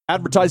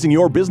Advertising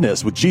your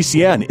business with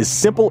GCN is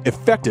simple,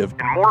 effective,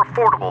 and more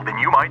affordable than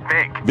you might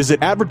think.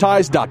 Visit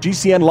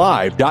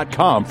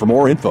advertise.gcnlive.com for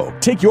more info.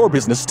 Take your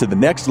business to the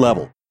next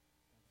level.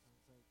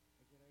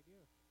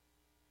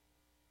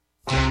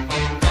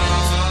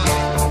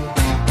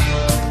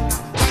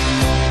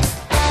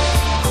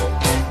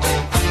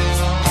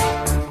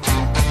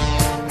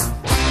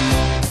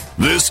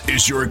 This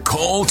is your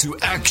call to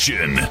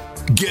action.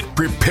 Get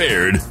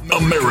prepared,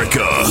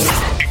 America.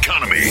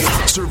 Economy,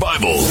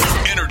 survival,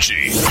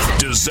 energy,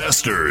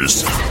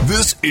 disasters.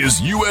 This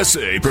is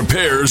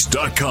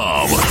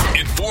USAPrepares.com.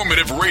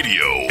 Informative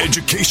radio,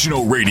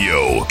 educational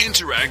radio.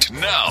 Interact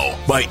now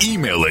by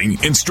emailing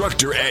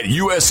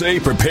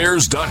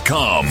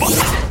instructor@USAPrepares.com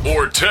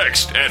or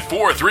text at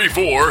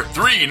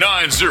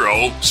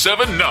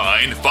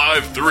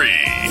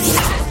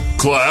 434-390-7953.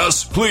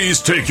 Class,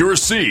 please take your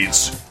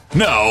seats.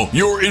 Now,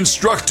 your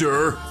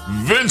instructor,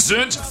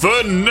 Vincent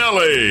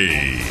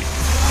Finelli.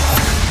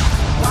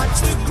 Watch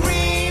the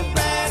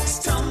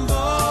greenbacks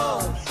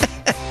tumble.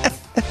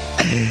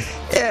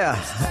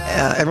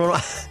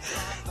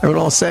 Everyone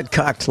all set,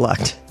 cocked,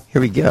 locked. Here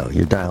we go.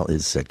 Your dial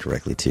is set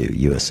correctly to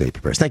USA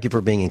Prepares. Thank you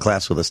for being in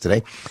class with us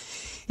today.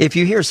 If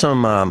you hear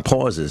some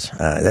pauses,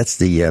 that's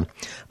the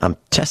I'm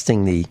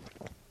testing the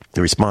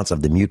response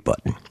of the mute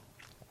button.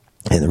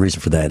 And the reason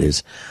for that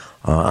is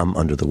I'm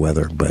under the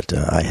weather, but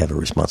I have a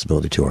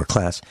responsibility to our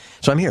class.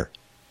 So I'm here.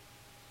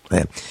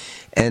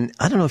 And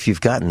I don't know if you've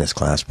gotten this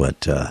class,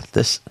 but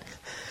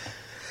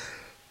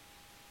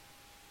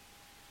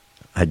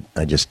I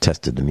just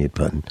tested the mute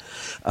button.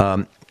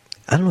 I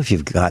don't know if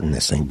you've gotten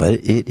this thing, but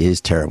it is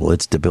terrible.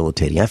 It's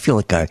debilitating. I feel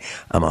like I'm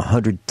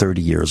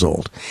 130 years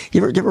old.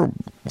 You ever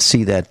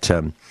see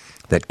that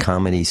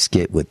comedy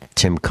skit with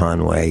Tim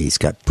Conway? He's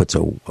puts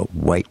a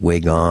white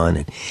wig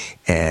on,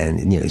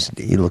 and you know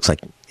he looks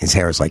like his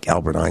hair is like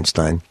Albert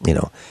Einstein.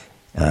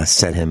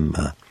 Set him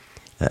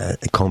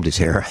combed his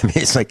hair. I mean,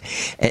 it's like,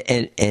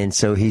 and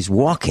so he's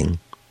walking,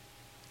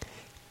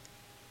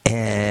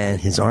 and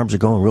his arms are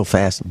going real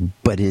fast,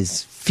 but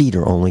his feet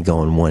are only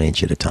going 1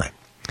 inch at a time.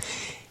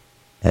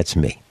 That's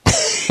me.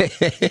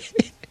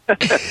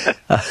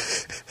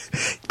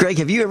 Greg,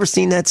 have you ever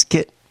seen that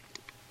skit?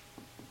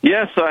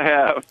 Yes, I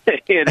have.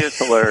 It is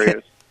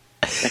hilarious.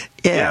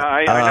 Yeah,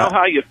 I know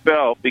how you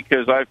felt,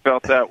 because I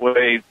felt that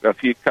way a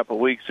couple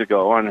weeks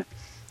ago. And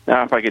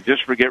now, if I could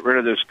just get rid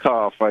of this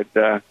cough,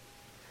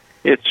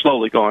 it's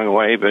slowly going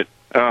away. But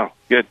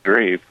good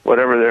grief! I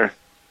don't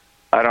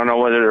know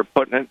whether they're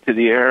putting it to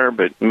the air,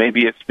 but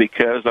maybe it's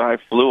because I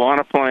flew on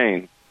a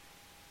plane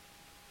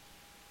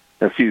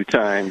a few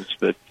times.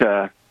 But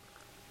wow.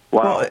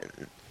 Well,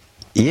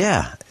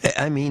 yeah,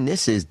 I mean,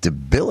 this is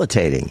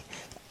debilitating.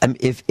 I mean,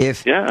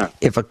 if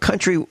a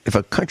country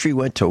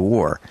went to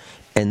war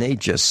and they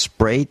just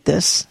sprayed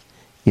this,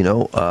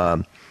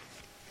 over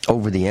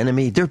the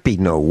enemy, there'd be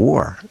no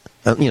war.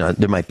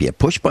 There might be a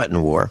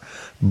push-button war,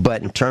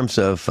 but in terms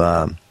of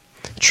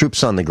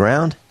troops on the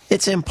ground,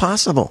 it's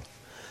impossible.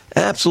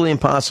 Absolutely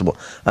impossible.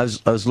 I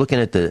was looking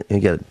at we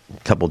got a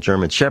couple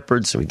German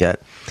Shepherds, we got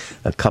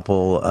a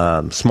couple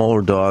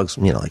smaller dogs,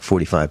 like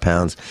 45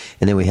 pounds,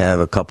 and then we have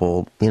a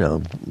couple,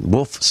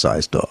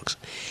 wolf-sized dogs.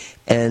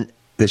 And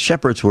the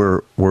Shepherds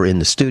were in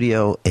the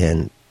studio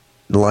and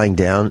lying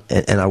down,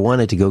 and I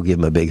wanted to go give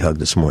them a big hug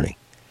this morning.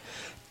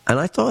 And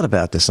I thought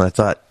about this, and I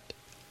thought,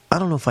 I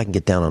don't know if I can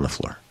get down on the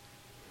floor.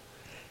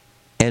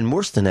 And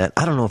worse than that,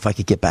 I don't know if I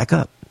could get back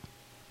up.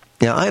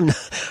 Now,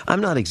 I'm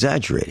not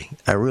exaggerating.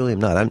 I really am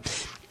not. I'm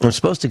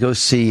supposed to go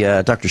see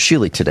Dr.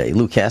 Shealy today.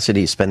 Lou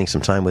Cassidy is spending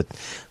some time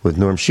with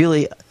Norm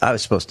Shealy. I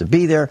was supposed to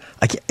be there.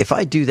 If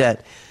I do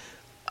that,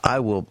 I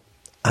will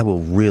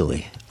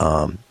really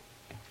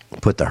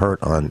put the hurt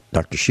on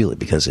Dr. Shealy,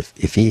 because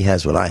if he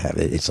has what I have,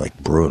 it's like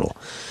brutal.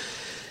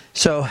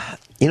 So,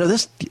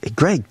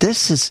 Greg,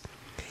 this is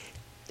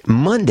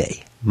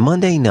Monday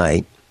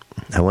night.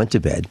 I went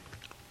to bed,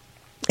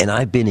 and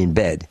I've been in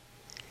bed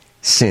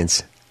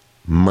since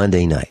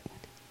Monday night.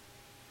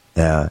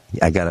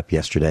 I got up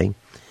yesterday,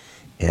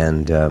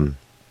 and I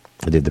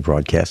did the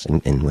broadcast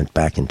and went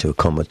back into a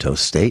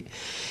comatose state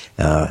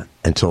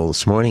until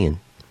this morning, and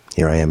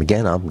here I am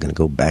again. I'm going to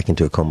go back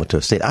into a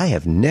comatose state. I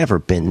have never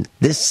been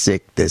this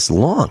sick this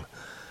long.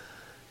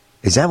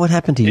 Is that what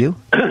happened to you?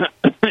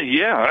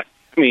 Yeah.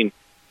 I mean,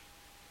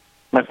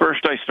 at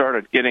first I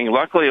started getting,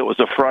 luckily it was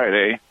a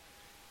Friday,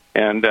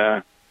 and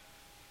I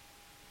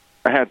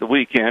had the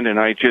weekend, and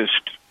I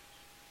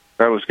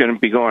was going to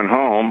be going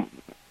home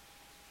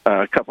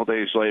a couple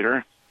days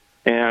later,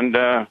 and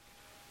I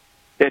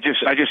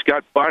just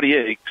got body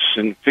aches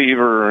and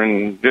fever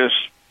and just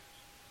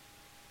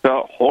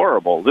felt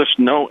horrible. Just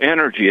no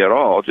energy at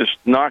all. Just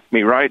knocked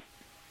me right.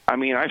 I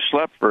mean, I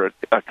slept for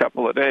a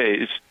couple of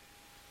days,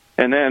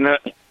 and then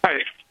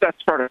that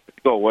started to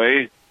go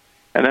away,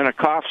 and then a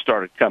cough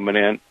started coming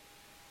in,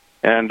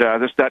 and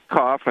that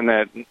cough and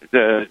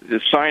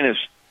the sinus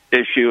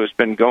issue has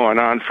been going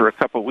on for a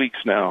couple of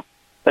weeks now.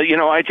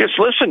 I just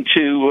listened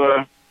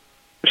to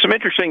some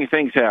interesting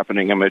things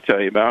happening I'm going to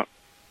tell you about.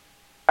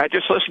 I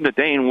just listened to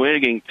Dane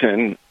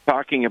Wigington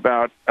talking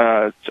about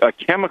a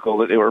chemical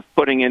that they were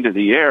putting into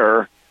the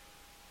air,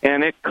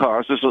 and it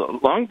causes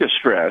lung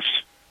distress,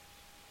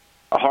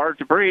 hard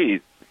to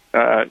breathe.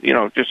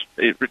 It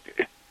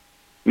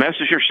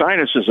messes your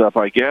sinuses up,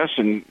 I guess,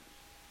 and,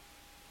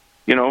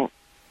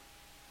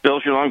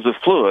 fills your lungs with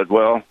fluid.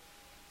 Well,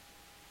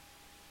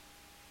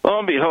 lo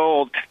and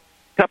behold,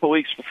 a couple of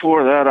weeks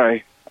before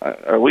that,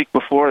 a week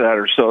before that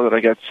or so that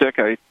I got sick,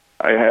 I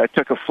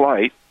took a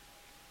flight.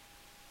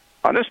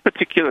 On this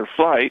particular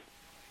flight,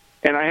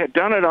 and I had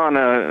done it on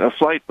a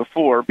flight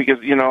before because,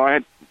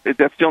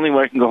 that's the only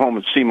way I can go home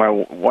and see my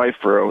wife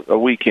for a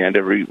weekend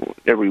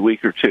every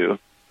week or two,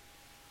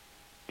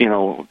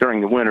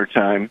 during the winter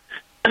time.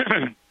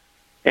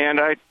 And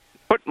I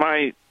put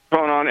my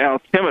phone on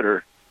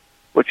altimeter,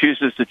 which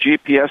uses the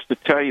GPS to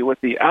tell you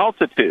what the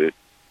altitude.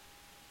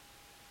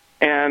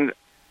 And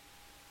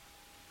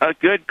a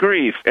good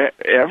grief,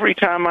 every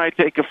time I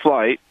take a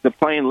flight, the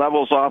plane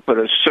levels off at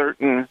a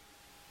certain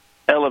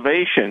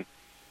elevation.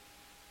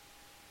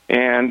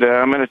 And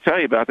I'm going to tell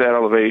you about that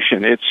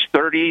elevation. It's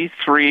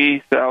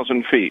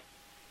 33,000 feet.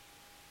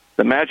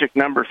 The magic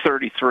number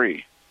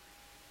 33,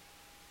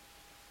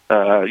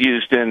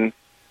 used in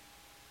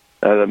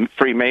the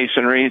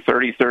Freemasonry,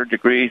 33rd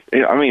degree.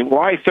 I mean,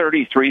 why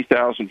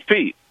 33,000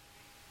 feet?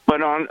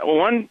 But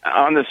on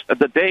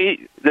the day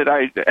that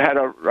I had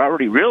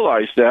already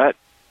realized that,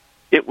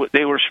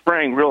 they were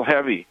spraying real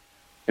heavy,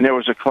 and there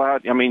was a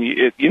cloud. I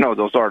mean,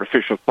 those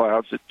artificial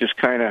clouds that just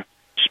kind of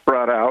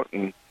sprout out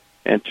and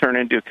turn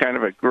into kind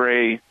of a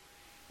gray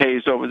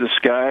haze over the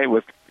sky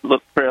with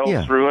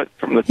trails through it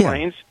from the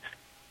planes.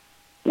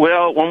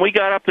 Well, when we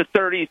got up to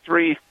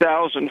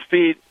 33,000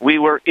 feet, we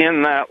were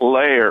in that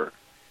layer.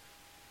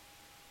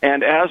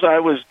 And as I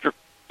was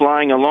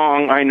flying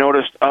along, I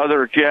noticed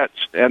other jets,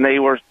 and they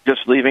were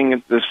just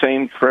leaving the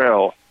same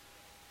trail.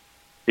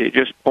 It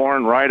just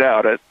pouring right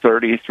out at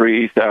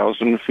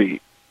 33,000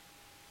 feet.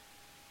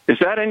 Is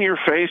that in your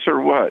face or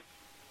what?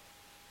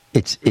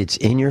 It's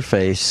in your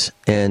face.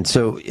 And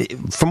so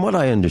from what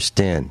I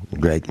understand,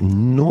 Greg,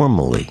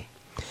 normally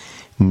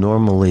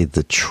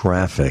the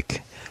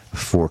traffic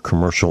for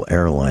commercial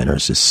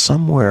airliners is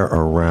somewhere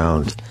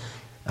around,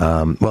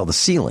 the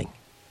ceiling.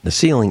 The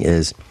ceiling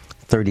is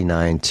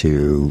 39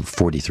 to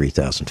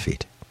 43,000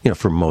 feet,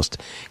 for most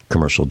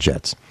commercial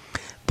jets.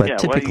 But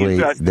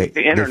typically,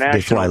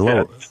 they fly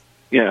low.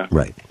 Yeah,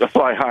 right. They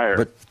fly higher.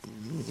 But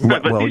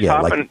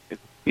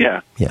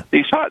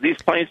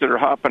these planes that are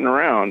hopping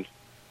around.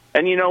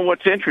 And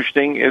what's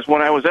interesting is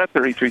when I was at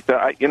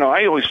 33,000,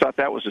 I always thought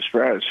that was the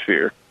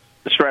stratosphere,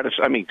 stratus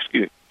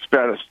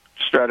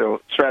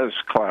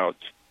clouds.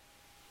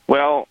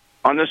 Well,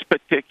 on this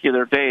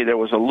particular day, there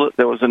was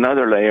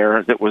another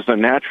layer that was a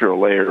natural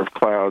layer of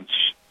clouds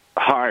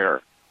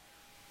higher.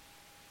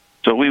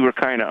 So we were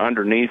kind of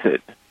underneath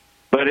it.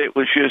 But it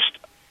was just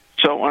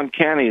so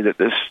uncanny that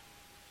this,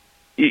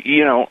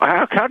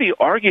 how do you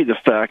argue the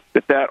fact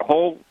that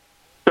whole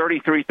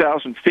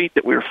 33,000 feet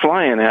that we were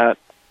flying at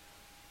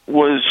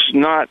was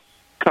not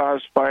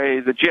caused by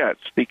the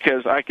jets?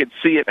 Because I could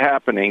see it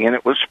happening, and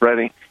it was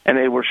spreading, and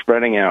they were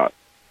spreading out.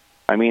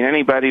 I mean,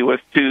 anybody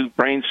with two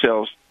brain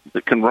cells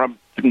that can rub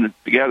them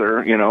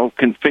together,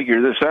 can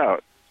figure this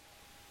out.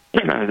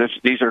 This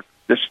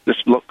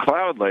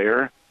cloud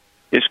layer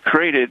is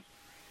created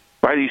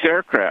by these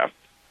aircraft.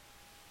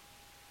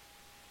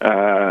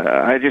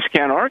 I just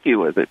can't argue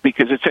with it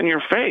because it's in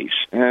your face,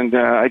 and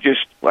I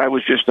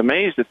was just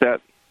amazed at that.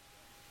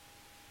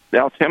 The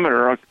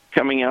altimeter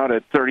coming out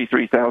at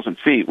 33,000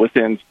 feet,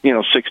 within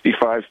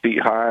 65 feet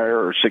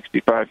higher or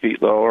 65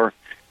 feet lower,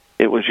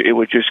 it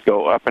would just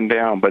go up and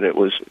down, but it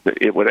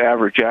would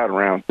average out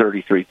around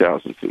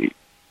 33,000 feet.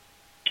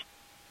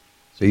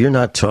 So you're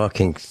not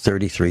talking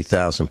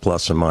 33,000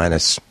 plus or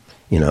minus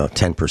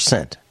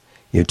 10%.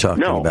 You're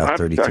talking about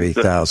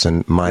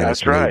 33,000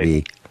 minus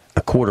maybe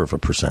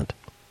 0.25%.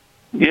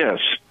 Yes.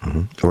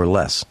 Mm-hmm. Or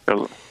less.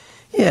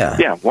 Yeah.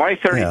 Yeah. Why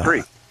 33?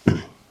 Yeah.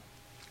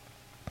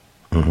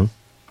 Mm-hmm.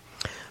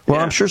 Well,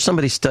 I'm sure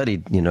somebody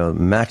studied,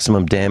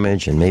 maximum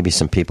damage, and maybe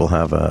some people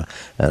have a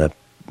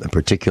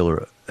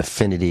particular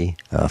affinity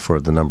for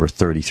the number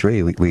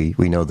 33.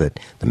 We know that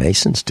the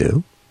Masons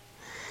do.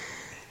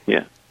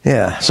 Yeah.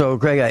 Yeah. So,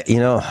 Greg,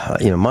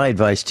 my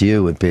advice to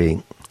you would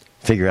be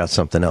figure out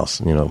something else,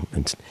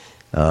 and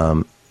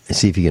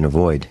see if you can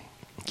avoid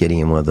getting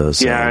in one of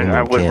those. Yeah,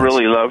 I would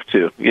really love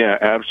to. Yeah,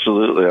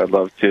 absolutely, I'd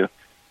love to.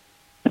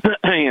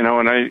 And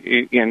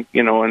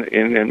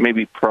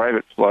maybe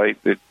private flight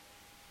that,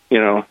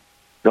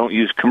 don't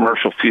use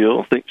commercial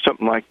fuel,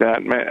 something like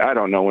that. I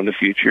don't know in the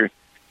future.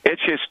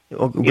 It's just,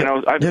 I'm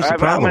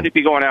going to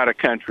be going out of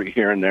country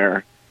here and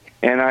there,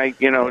 and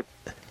to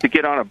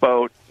get on a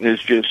boat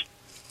is just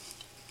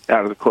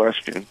out of the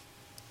question.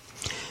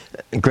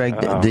 Greg,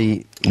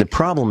 the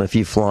problem if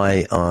you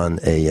fly on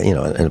in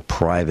a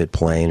private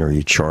plane or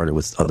you charter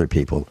with other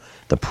people,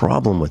 the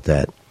problem with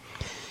that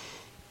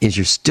is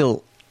you're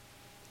still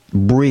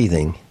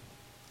breathing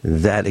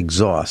that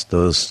exhaust,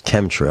 those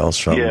chemtrails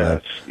from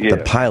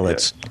the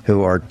pilots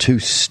who are too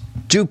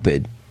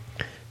stupid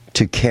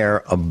to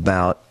care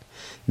about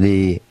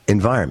the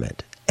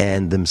environment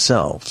and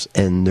themselves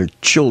and their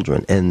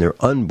children and their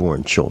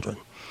unborn children.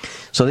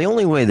 So the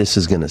only way this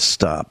is going to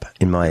stop,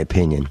 in my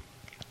opinion,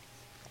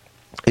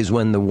 is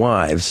when the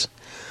wives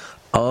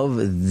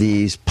of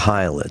these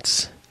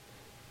pilots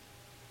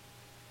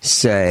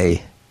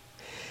say,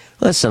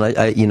 listen,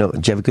 did you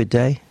have a good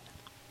day?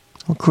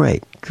 Oh,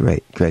 great.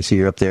 So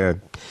you're up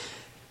there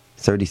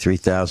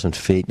 33,000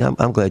 feet.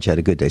 I'm glad you had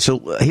a good day. So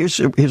here's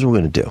what we're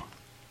going to do.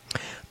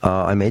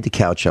 I made the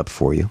couch up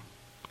for you,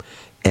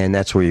 and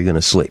that's where you're going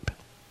to sleep.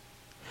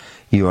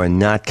 You are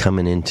not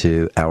coming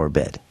into our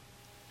bed.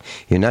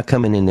 You're not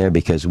coming in there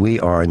because we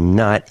are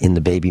not in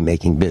the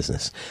baby-making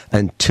business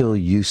until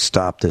you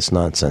stop this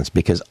nonsense,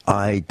 because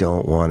I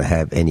don't want to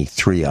have any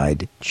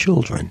three-eyed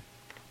children.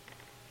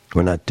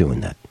 We're not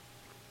doing that.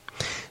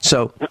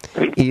 So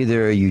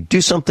either you do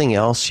something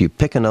else, you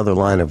pick another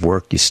line of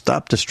work, you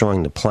stop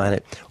destroying the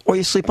planet, or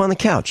you sleep on the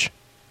couch.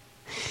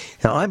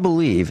 Now, I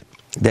believe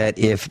that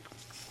if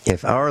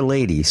our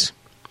ladies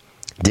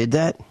did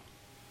that,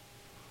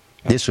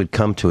 this would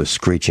come to a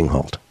screeching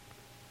halt.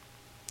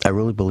 I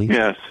really believe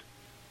Yes.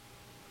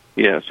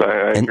 Yes,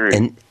 I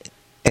agree.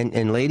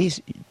 And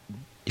ladies,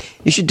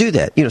 you should do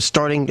that.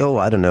 Starting,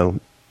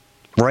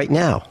 right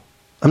now.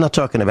 I'm not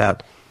talking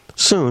about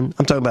soon.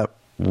 I'm talking about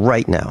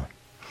right now.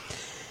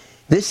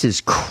 This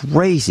is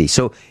crazy.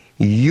 So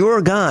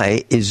your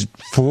guy is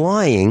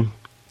flying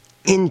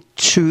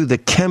into the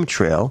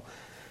chemtrail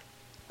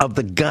of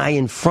the guy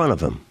in front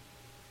of him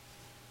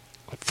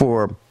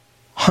for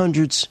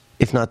hundreds,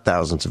 if not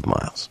thousands of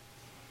miles.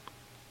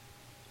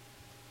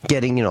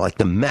 Getting, like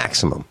the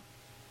maximum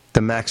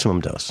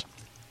dose.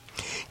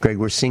 Greg,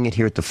 we're seeing it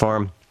here at the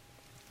farm,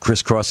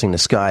 crisscrossing the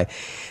sky.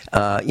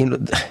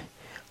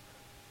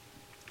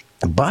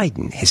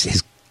 Biden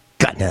has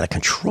gotten out of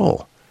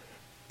control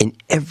in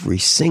every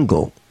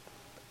single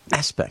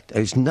aspect.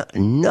 There's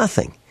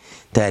nothing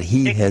that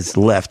he has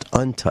left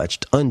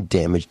untouched,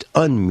 undamaged,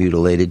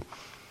 unmutilated.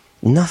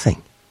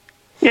 Nothing.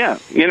 Yeah,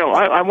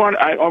 I want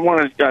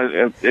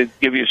to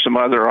give you some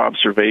other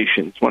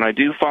observations. When I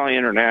do fly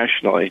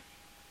internationally,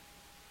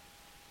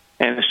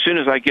 and as soon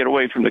as I get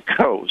away from the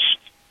coast,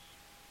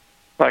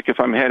 like if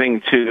I'm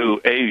heading to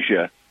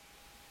Asia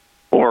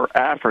or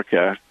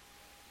Africa,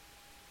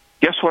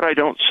 guess what I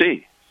don't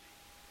see?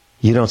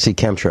 You don't see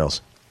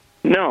chemtrails?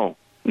 No,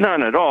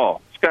 none at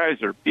all.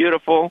 Skies are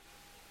beautiful.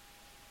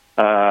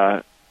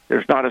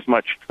 There's not as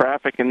much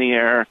traffic in the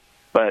air,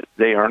 but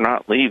they are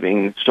not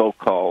leaving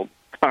so-called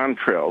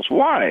contrails.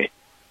 Why?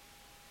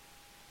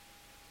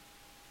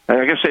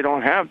 I guess they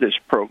don't have this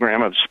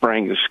program of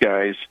spraying the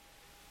skies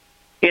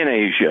in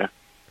Asia.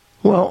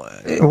 Well,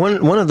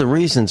 one of the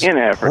reasons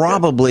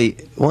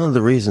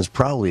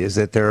probably is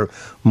that they're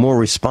more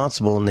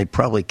responsible and they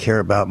probably care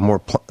about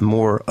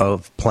more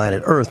of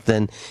planet Earth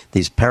than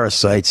these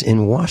parasites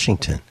in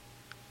Washington,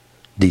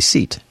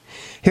 D.C.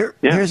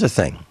 Here's the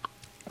thing,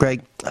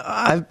 Greg.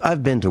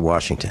 I've been to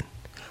Washington.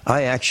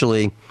 I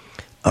actually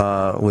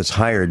was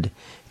hired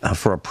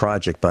for a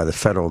project by the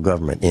federal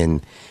government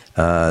in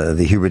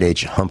the Hubert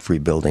H. Humphrey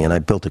building, and I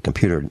built a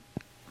computer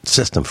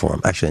system for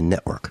them, actually a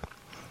network,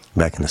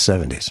 back in the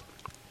 70s.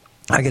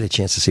 I get a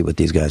chance to see what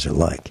these guys are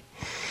like.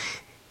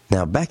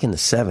 Now, back in the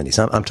 70s,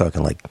 I'm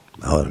talking like,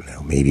 I don't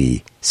know,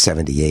 maybe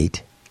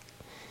 78,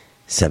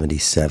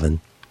 77.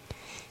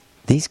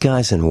 These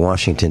guys in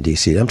Washington,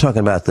 D.C., I'm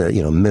talking about the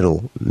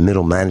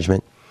middle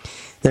management,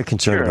 they're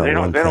concerned about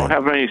one thing. They don't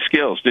have any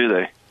skills, do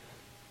they?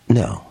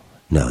 No,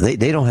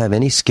 they don't have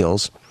any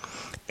skills,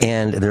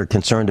 and they're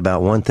concerned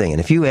about one thing. And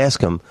if you ask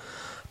them,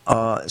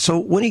 so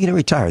when are you going to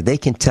retire? They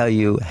can tell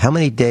you how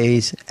many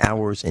days,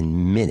 hours,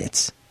 and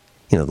minutes.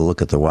 They'll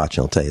look at their watch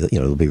and they'll tell you,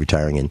 they'll be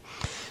retiring in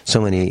so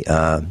many,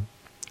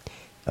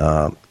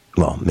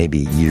 maybe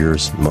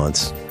years,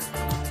 months,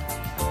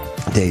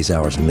 days,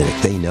 hours, and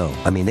minutes. They know.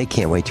 I mean, they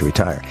can't wait to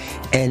retire.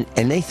 And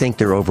they think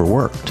they're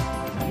overworked.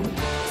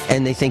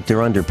 And they think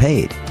they're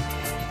underpaid.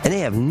 And they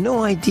have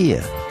no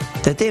idea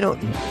that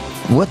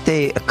what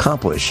they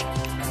accomplish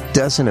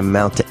doesn't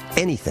amount to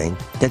anything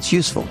that's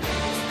useful.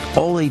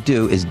 All they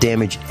do is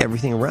damage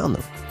everything around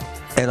them.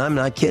 And I'm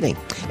not kidding.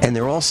 And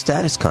they're all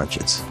status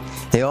conscious.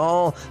 They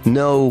all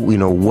know,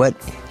 what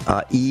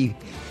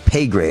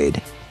pay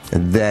grade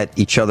that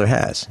each other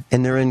has,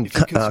 and they're in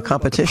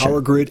competition. Power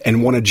grid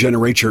and want to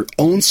generate your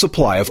own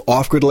supply of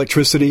off-grid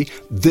electricity?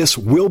 This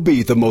will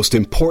be the most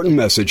important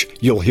message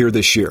you'll hear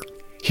this year.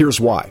 Here's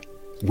why.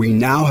 We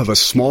now have a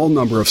small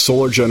number of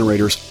solar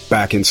generators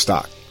back in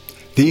stock.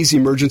 These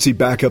emergency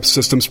backup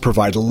systems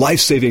provide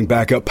life-saving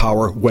backup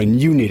power when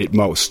you need it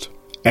most.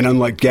 And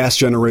unlike gas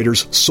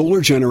generators, solar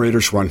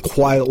generators run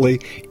quietly,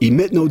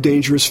 emit no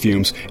dangerous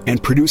fumes,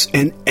 and produce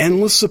an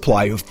endless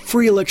supply of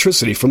free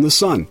electricity from the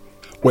sun.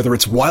 Whether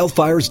it's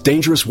wildfires,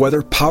 dangerous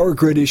weather, power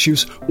grid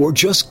issues, or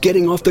just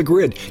getting off the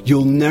grid,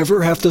 you'll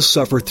never have to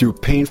suffer through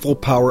painful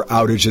power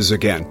outages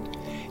again.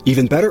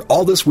 Even better,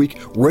 all this week,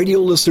 radio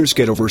listeners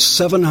get over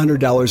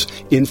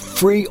 $700 in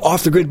free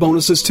off-the-grid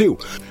bonuses too.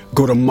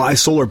 Go to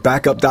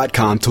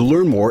mysolarbackup.com to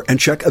learn more and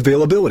check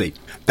availability.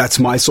 That's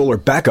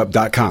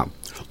mysolarbackup.com.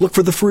 Look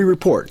for the free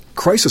report,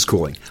 Crisis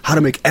Cooling, how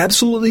to make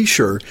absolutely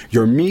sure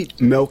your meat,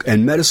 milk,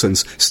 and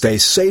medicines stay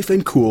safe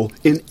and cool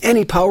in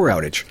any power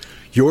outage.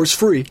 Yours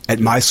free at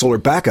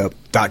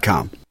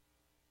mysolarbackup.com.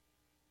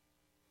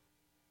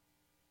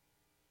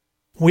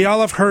 We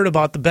all have heard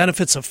about the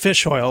benefits of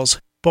fish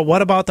oils, but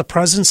what about the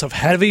presence of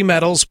heavy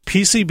metals,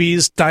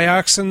 PCBs,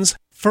 dioxins,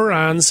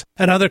 furans,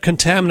 and other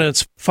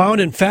contaminants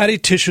found in fatty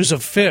tissues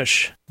of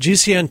fish?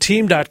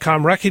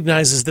 GCNteam.com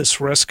recognizes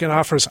this risk and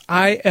offers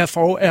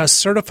IFOS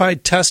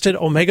certified tested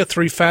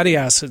omega-3 fatty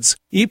acids.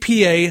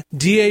 EPA,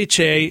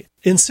 DHA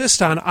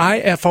insist on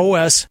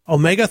IFOS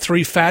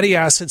omega-3 fatty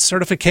acid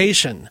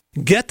certification.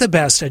 Get the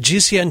best at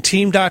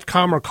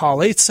GCNteam.com or call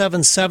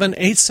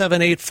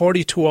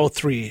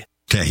 877-878-4203.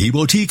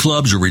 Tahibo Tea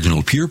Club's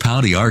original Pure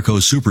Pau Arco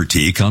Super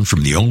Tea comes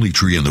from the only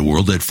tree in the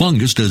world that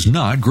fungus does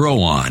not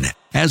grow on.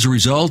 As a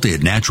result,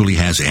 it naturally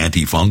has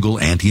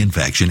antifungal,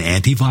 anti-infection,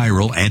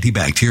 antiviral,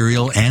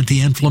 antibacterial,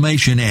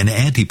 anti-inflammation, and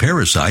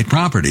anti-parasite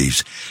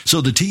properties. So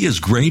the tea is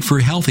great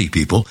for healthy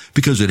people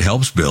because it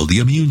helps build the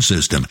immune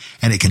system,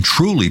 and it can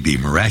truly be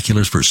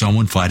miraculous for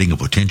someone fighting a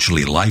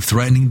potentially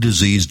life-threatening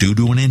disease due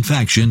to an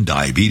infection,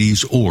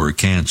 diabetes, or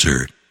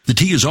cancer. The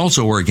tea is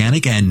also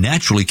organic and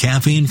naturally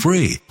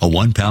caffeine-free. A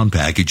 1-pound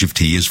package of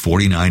tea is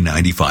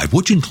 $49.95,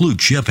 which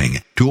includes shipping.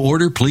 To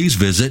order, please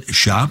visit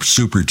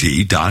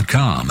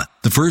shopsupertea.com.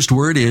 The first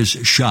word is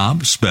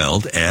shop,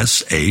 spelled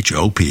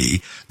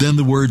S-H-O-P, then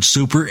the word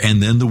super,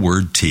 and then the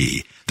word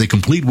tea. The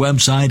complete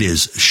website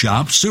is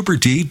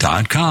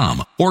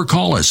shopsupertea.com, or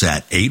call us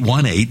at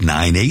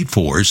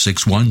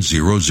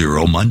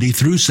 818-984-6100 Monday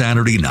through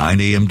Saturday,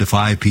 9 a.m. to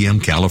 5 p.m.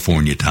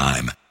 California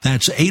time.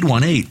 That's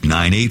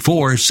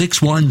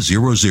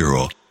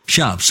 818-984-6100.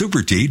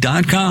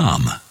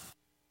 ShopSuperTea.com.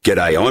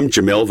 G'day, I'm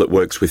Jamel that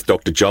works with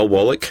Dr. Joel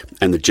Wallach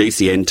and the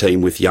GCN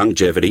team with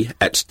Youngevity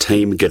at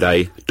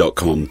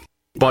teamg'day.com.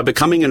 By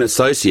becoming an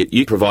associate,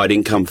 you provide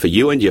income for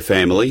you and your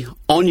family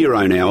on your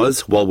own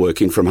hours while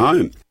working from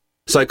home.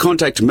 So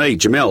contact me,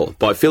 Jamel,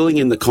 by filling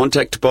in the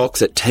contact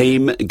box at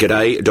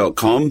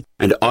teamg'day.com,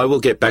 and I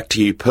will get back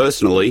to you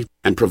personally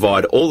and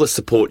provide all the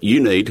support you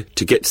need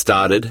to get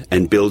started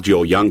and build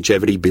your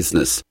longevity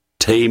business.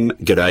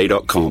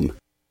 teamg'day.com.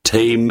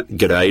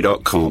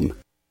 teamg'day.com.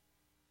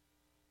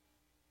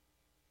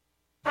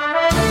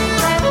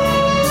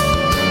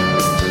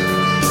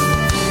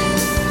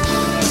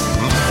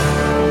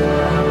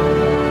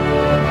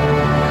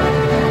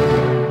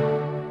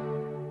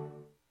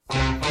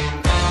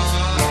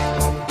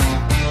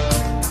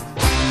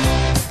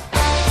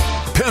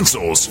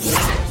 Pencils,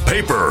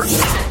 paper,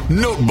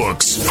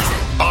 notebooks,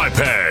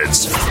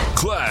 iPads.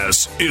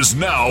 Class is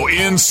now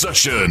in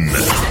session.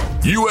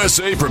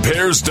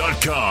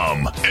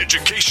 USAPrepares.com.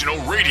 Educational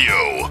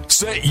radio.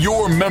 Set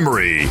your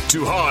memory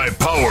to high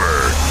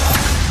power.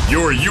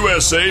 Your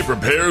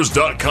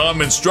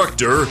USAPrepares.com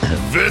instructor,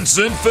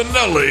 Vincent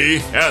Finelli,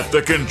 at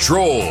the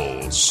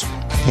controls.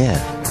 Yeah.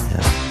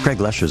 Craig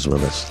Lesher's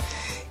with us.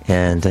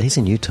 And he's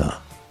in Utah.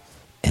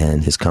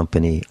 And his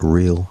company,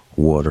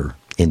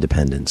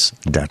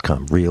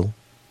 RealWaterIndependence.com.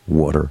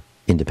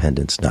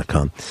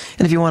 RealWaterIndependence.com.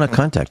 And if you want to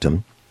contact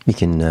him, you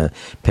can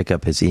pick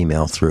up his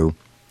email through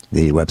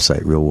the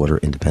website,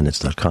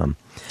 RealWaterIndependence.com.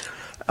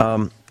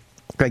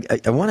 Greg,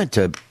 I wanted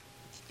to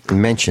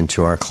mention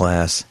to our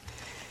class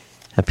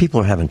that people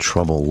are having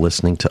trouble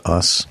listening to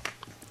us.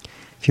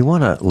 If you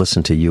want to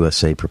listen to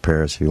USA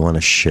Prepares, if you want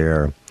to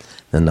share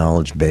the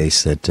knowledge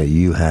base that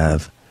you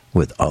have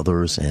with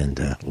others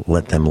and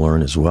let them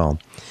learn as well,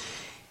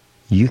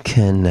 you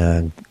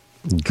can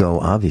go,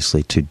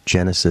 obviously, to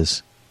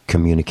Genesis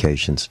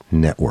Communications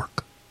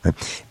Network.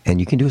 Right? And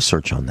you can do a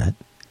search on that.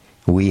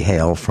 We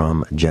hail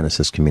from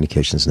Genesis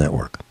Communications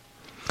Network.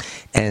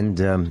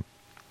 And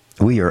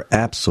we are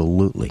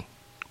absolutely,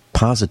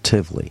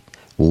 positively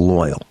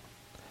loyal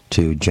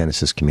to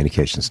Genesis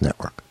Communications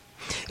Network.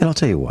 And I'll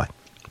tell you why.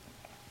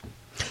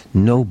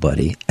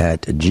 Nobody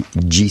at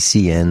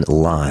GCN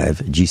Live,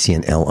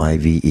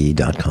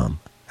 GCNLIVE.com,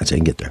 that's how you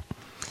can get there.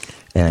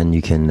 And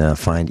you can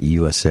find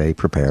USA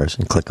Prepares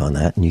and click on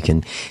that, and you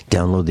can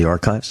download the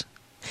archives,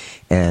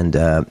 and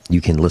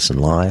you can listen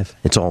live.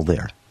 It's all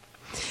there.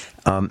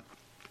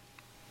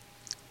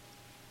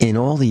 In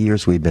all the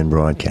years we've been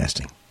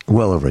broadcasting,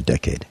 well over a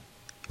decade,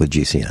 with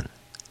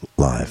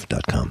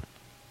GCNLive.com,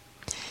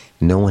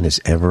 no one has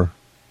ever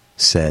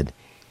said,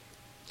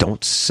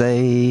 don't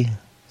say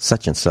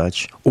such and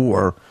such,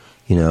 or,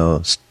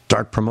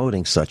 start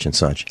promoting such and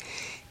such.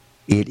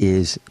 It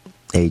is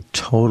a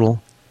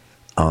total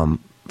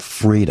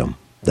freedom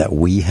that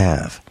we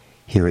have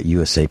here at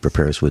USA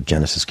Prepares with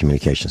Genesis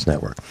Communications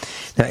Network.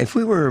 Now, if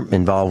we were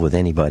involved with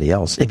anybody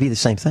else, it'd be the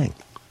same thing.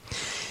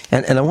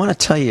 And I want to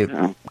tell you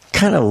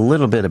kind of a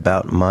little bit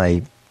about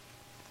my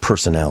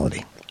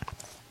personality.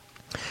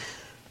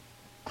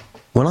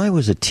 When I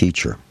was a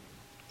teacher,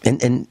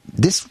 and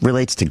this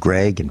relates to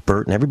Greg and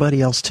Bert and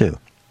everybody else too.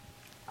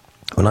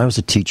 When I was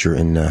a teacher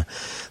in the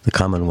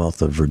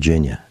Commonwealth of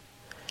Virginia,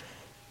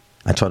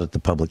 I taught at the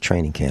public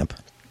training camp.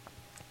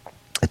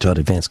 I taught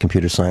advanced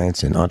computer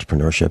science and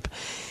entrepreneurship.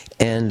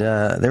 And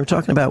they were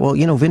talking about, well,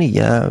 Vinny,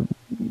 you're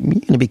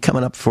going to be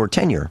coming up for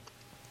tenure.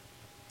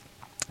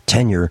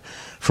 Tenure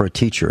for a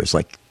teacher is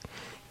like,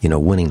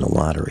 winning the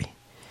lottery.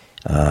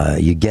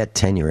 You get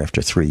tenure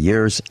after 3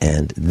 years,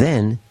 and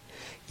then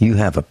you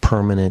have a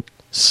permanent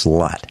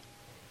slot.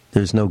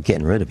 There's no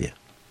getting rid of you.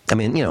 I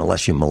mean,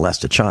 unless you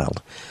molest a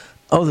child.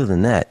 Other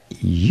than that,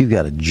 you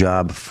got a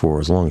job for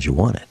as long as you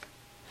want it.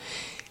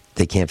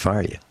 They can't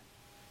fire you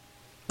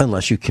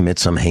unless you commit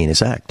some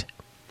heinous act.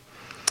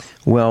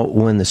 Well,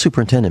 when the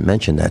superintendent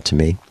mentioned that to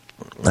me,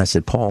 I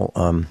said, Paul,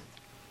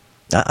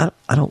 I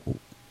don't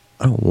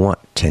want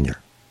tenure.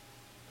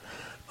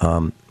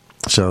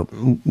 So,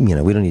 we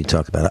don't need to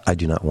talk about it. I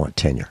do not want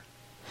tenure.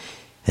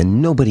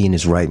 And nobody in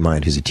his right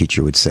mind who's a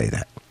teacher would say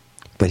that.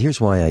 But here's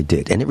why I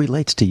did. And it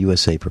relates to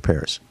USA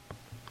Prepares.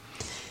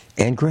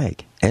 And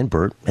Greg, and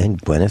Bert,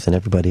 and Gwyneth, and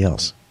everybody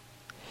else.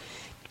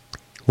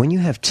 When you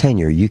have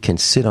tenure, you can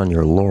sit on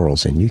your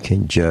laurels and you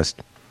can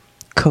just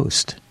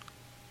coast.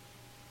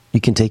 You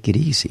can take it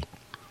easy.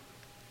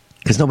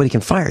 Because nobody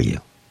can fire you.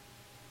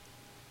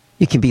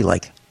 You can be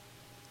like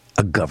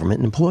a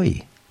government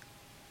employee.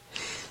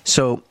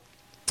 So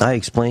I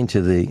explained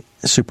to the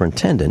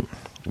superintendent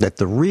that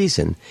the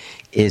reason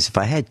is if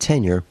I had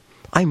tenure,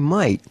 I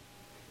might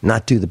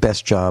not do the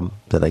best job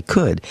that I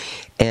could.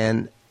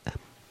 And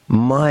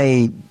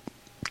my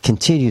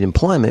continued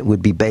employment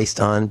would be based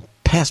on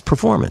past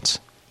performance.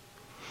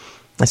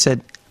 I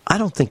said, I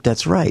don't think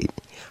that's right.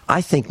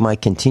 I think my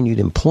continued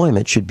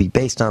employment should be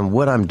based on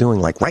what I'm doing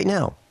like right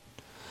now.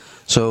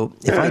 So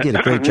if I did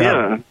a great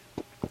job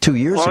 2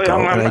 years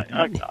ago...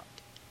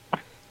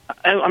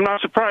 I'm not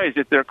surprised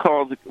that they're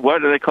called,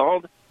 what are they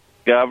called?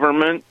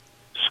 Government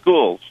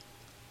schools.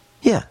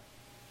 Yeah.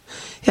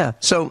 Yeah.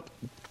 So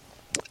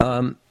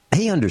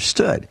he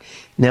understood.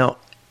 Now,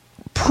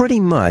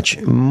 pretty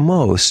much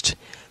most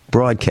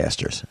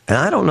broadcasters, and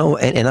I don't know,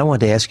 and I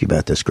wanted to ask you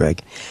about this,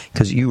 Greg,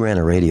 because you ran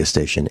a radio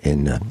station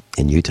in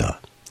Utah,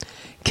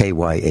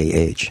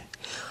 KYAH.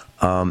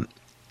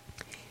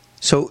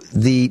 So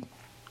the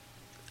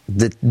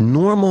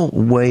normal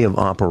way of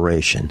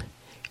operation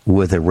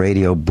with a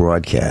radio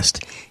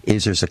broadcast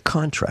is there's a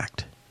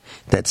contract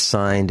that's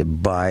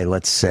signed by,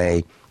 let's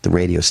say, the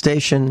radio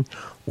station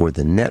or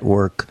the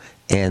network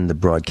and the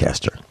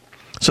broadcaster.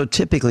 So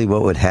typically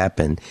what would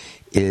happen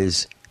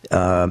is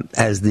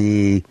as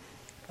the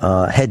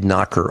head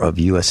knocker of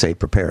USA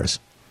Prepares,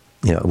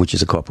 which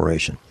is a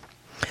corporation,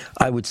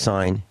 I would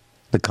sign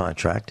the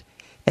contract,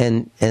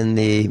 and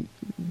the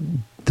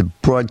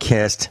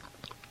broadcast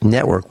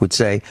network would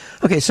say,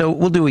 okay, so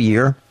we'll do a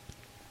year,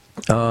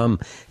 and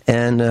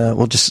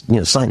we'll just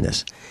sign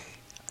this.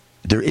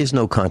 There is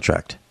no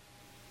contract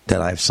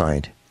that I've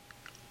signed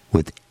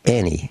with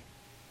any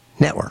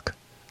network,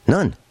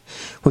 none,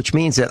 which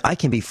means that I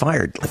can be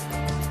fired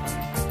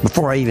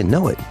before I even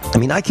know it. I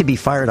mean, I could be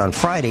fired on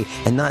Friday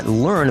and not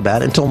learn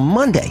about it until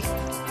Monday.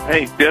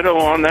 Hey, ditto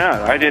on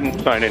that. I didn't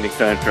sign any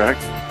contract.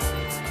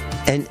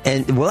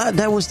 And well,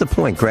 that was the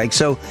point, Greg.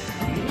 So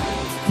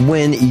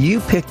when you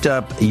picked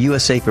up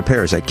USA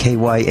Prepares at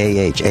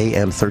KYAH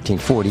AM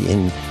 1340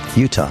 in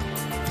Utah,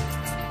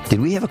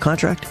 did we have a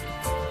contract?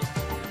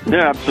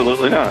 Yeah,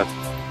 absolutely not.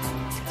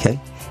 Okay.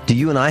 Do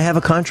you and I have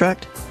a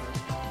contract?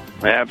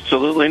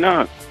 Absolutely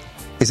not.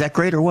 Is that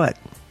great or what?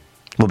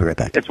 We'll be right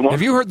back.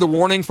 Have you heard the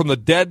warning from the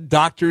dead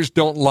doctors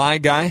don't lie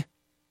guy?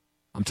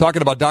 I'm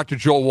talking about Dr.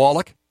 Joel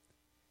Wallach.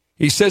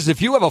 He says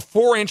if you have a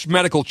 4-inch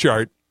medical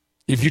chart,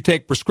 if you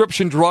take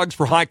prescription drugs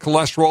for high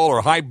cholesterol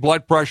or high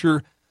blood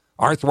pressure,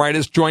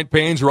 arthritis, joint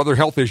pains, or other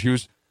health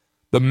issues,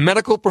 the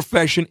medical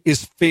profession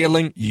is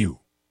failing you.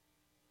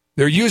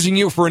 They're using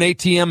you for an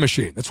ATM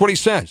machine. That's what he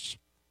says.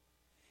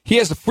 He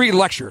has a free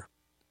lecture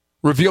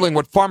revealing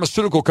what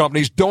pharmaceutical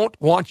companies don't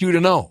want you to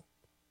know.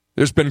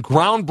 There's been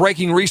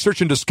groundbreaking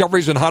research and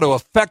discoveries on how to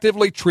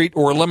effectively treat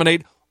or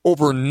eliminate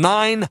over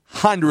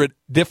 900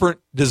 different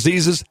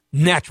diseases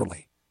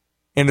naturally.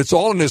 And it's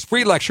all in his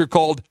free lecture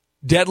called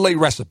Deadly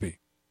Recipe.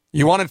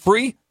 You want it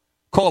free?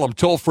 Call him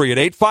toll free at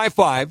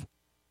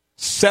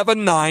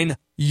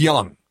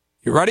 855-79-YOUNG.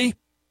 You ready?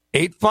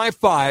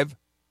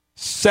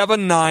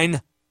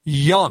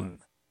 855-79-YOUNG.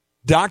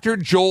 Dr.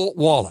 Joel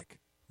Wallach,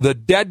 the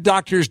dead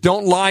doctors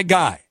don't lie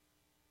guy,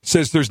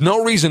 says there's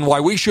no reason why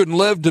we shouldn't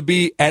live to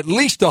be at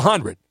least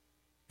 100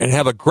 and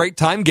have a great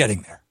time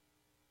getting there.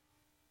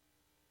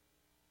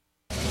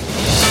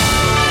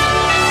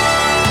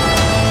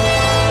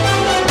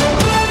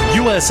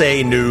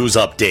 USA News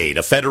Update.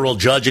 A federal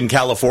judge in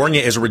California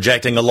is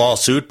rejecting a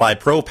lawsuit by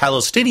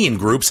pro-Palestinian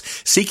groups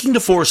seeking to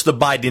force the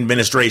Biden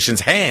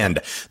administration's hand.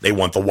 They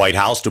want the White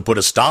House to put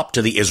a stop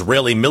to the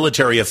Israeli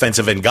military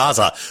offensive in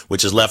Gaza,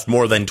 which has left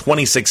more than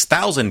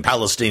 26,000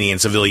 Palestinian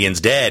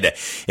civilians dead.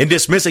 In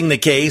dismissing the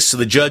case,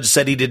 the judge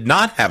said he did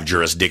not have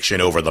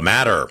jurisdiction over the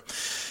matter.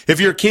 If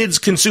your kids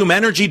consume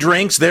energy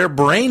drinks, their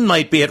brain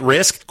might be at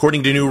risk.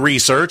 According to new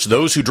research,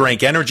 those who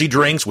drank energy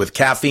drinks with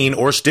caffeine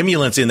or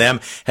stimulants in them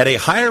had a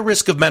higher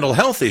risk of mental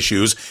health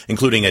issues,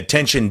 including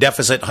attention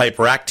deficit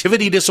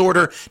hyperactivity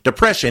disorder,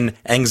 depression,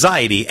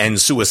 anxiety, and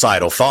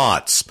suicidal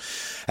thoughts.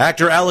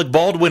 Actor Alec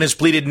Baldwin has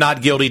pleaded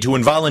not guilty to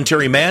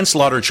involuntary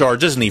manslaughter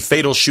charges in the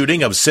fatal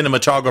shooting of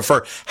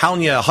cinematographer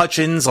Halyna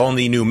Hutchins on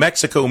the New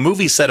Mexico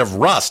movie set of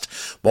Rust.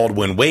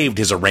 Baldwin waived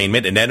his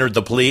arraignment and entered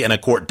the plea in a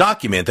court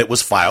document that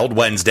was filed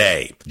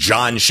Wednesday.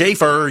 John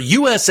Schaefer,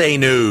 USA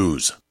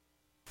News.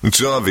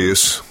 It's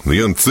obvious.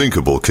 The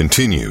unthinkable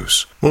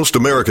continues. Most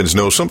Americans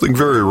know something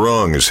very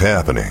wrong is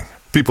happening.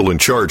 People in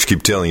charge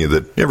keep telling you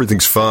that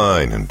everything's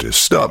fine and to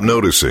stop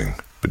noticing.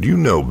 But you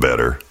know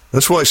better.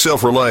 That's why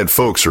self-reliant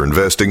folks are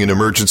investing in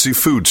emergency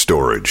food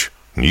storage.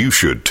 And you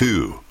should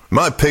too.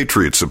 My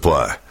Patriot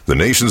Supply, the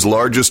nation's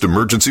largest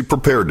emergency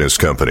preparedness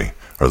company,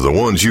 are the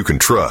ones you can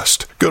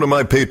trust. Go to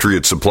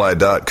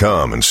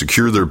MyPatriotSupply.com and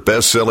secure their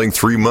best-selling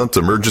 3-month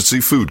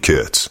emergency food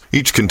kits.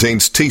 Each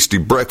contains tasty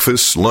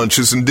breakfasts,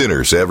 lunches, and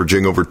dinners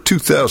averaging over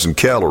 2,000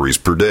 calories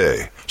per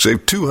day.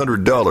 Save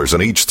 $200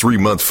 on each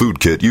 3-month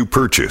food kit you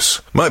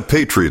purchase. My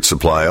Patriot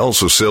Supply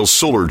also sells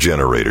solar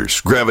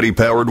generators,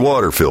 gravity-powered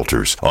water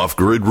filters,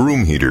 off-grid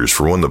room heaters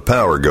for when the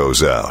power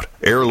goes out,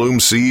 heirloom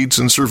seeds,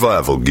 and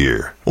survival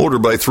gear. Order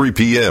by 3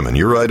 p.m. and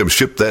your items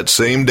ship that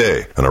same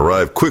day and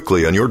arrive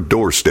quickly on your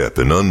doorstep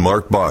in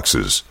unmarked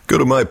boxes. Go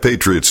to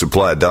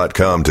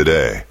MyPatriotSupply.com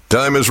today.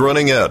 Time is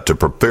running out to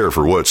prepare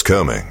for what's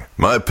coming.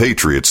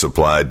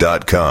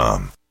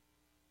 MyPatriotSupply.com.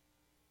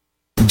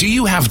 Do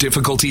you have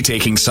difficulty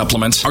taking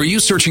supplements? Are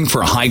you searching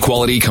for a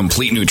high-quality,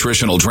 complete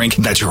nutritional drink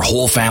that your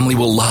whole family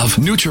will love?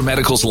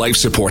 NutriMedical's Life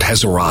Support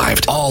has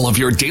arrived. All of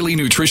your daily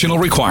nutritional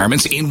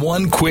requirements in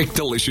one quick,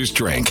 delicious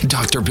drink.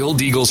 Dr. Bill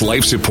Deagle's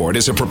Life Support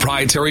is a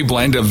proprietary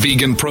blend of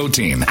vegan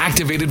protein,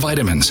 activated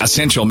vitamins,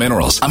 essential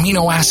minerals,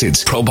 amino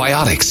acids,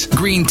 probiotics,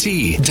 green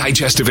tea,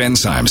 digestive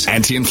enzymes,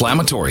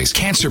 anti-inflammatories,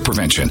 cancer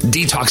prevention,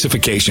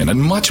 detoxification,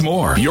 and much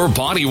more. Your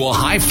body will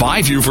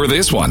high-five you for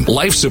this one.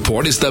 Life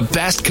Support is the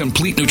best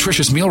complete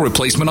nutritious meal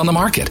replacement on the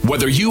market.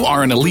 Whether you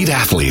are an elite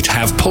athlete,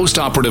 have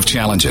post-operative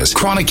challenges,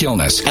 chronic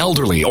illness,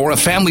 elderly, or a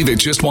family that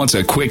just wants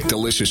a quick,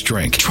 delicious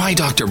drink, try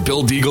Dr.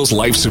 Bill Deagle's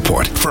Life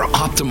Support for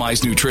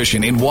optimized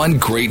nutrition in one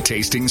great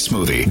tasting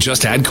smoothie.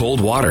 Just add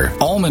cold water,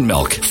 almond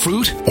milk,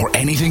 fruit, or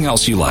anything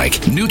else you like.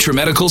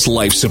 NutriMedical's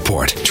Life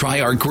Support. Try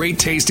our great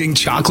tasting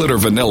chocolate or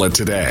vanilla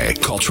today.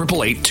 Call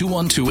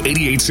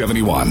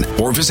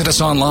 888-212-8871 or visit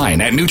us online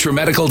at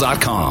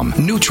NutriMedical.com.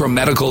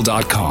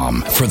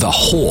 NutriMedical.com for the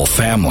whole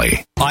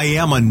family. I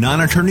am a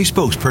non-attorney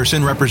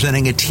spokesperson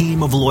representing a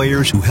team of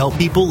lawyers who help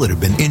people that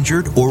have been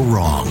injured or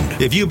wronged.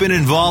 If you've been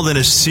involved in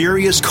a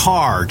serious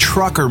car,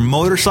 truck, or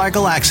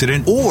motorcycle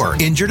accident or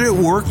injured at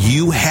work,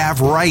 you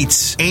have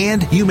rights,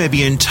 and you may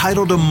be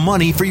entitled to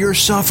money for your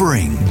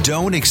suffering.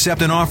 Don't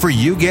accept an offer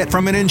you get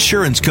from an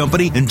insurance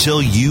company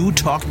until you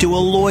talk to a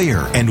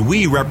lawyer. And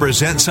we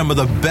represent some of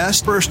the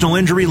best personal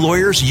injury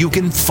lawyers you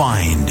can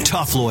find.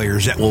 Tough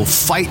lawyers that will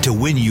fight to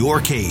win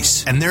your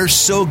case. And they're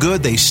so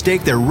good they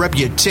stake their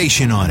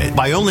reputation on it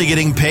by only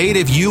getting paid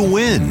if you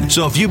win.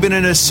 So if you've been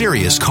in a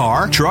serious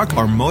car, truck,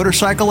 or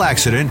motorcycle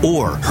accident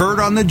or hurt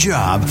on the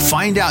job,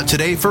 find out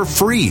today for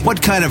free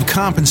what kind of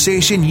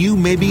compensation you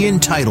may be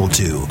entitled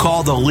to.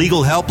 Call the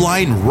legal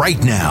helpline right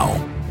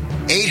now.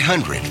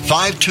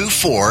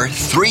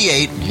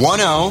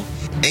 800-524-3810.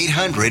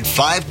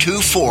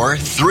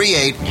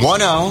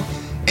 800-524-3810.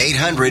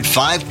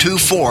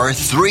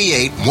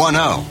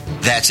 800-524-3810.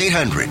 That's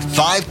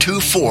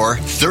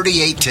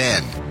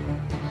 800-524-3810.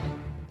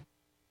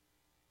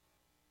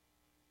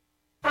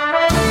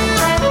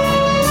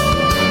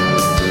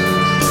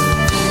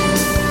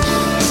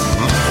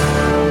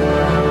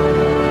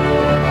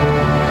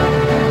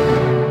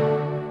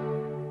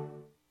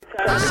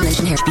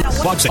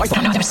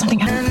 I know there's something.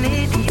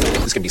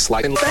 This can be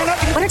sliding.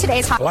 What are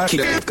today's hot?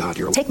 God,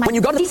 you're take my. When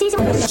you go to these easy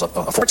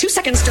for 2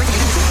 seconds during the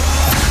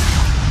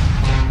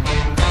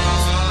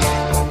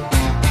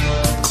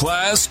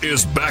Class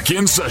is back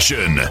in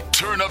session.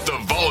 Turn up the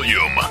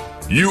volume.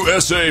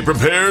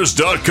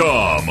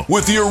 USAPrepares.com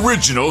with the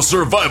original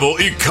survival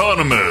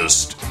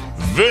economist,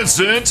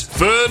 Vincent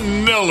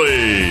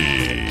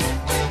Finelli.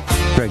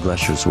 Greg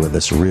Lesher's with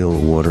us,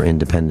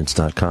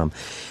 realwaterindependence.com.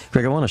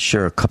 Greg, I want to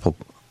share a couple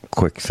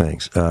quick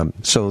things.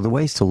 So the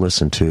ways to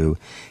listen to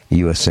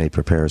USA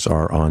Prepares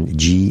are on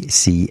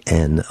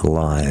GCN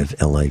Live,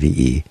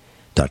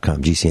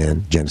 LIVE.com.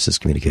 GCN, Genesis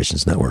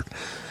Communications Network,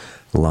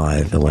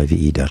 live,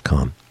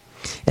 LIVE.com.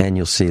 And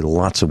you'll see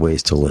lots of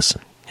ways to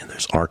listen. And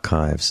there's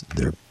archives,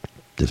 there's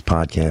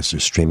podcasts,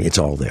 there's streaming. It's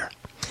all there.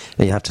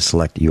 And you have to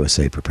select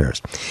USA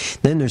Prepares.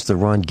 Then there's the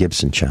Ron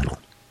Gibson channel.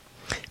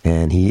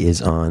 And he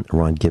is on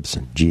Ron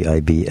Gibson,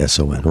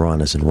 Gibson. Ron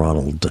as in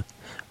Ronald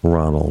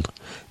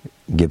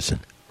Gibson.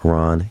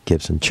 Ron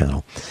Gibson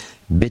channel.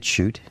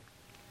 BitChute,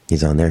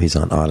 he's on there. He's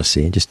on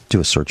Odyssey. Just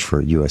do a search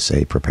for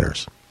USA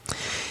Prepares.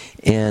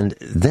 And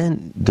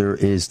then there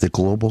is the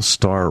Global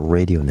Star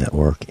Radio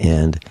Network,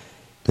 and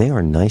they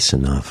are nice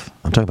enough.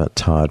 I'm talking about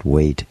Todd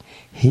Waite,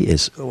 He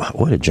is,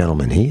 what a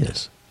gentleman he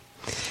is.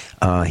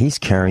 He's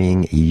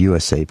carrying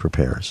USA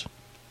Prepares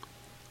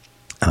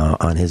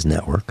on his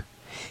network,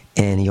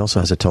 and he also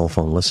has a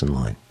telephone listen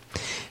line.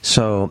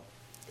 So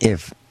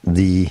if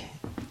you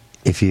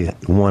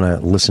want to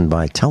listen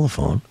by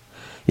telephone,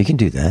 you can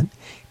do that,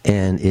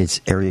 and it's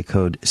area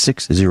code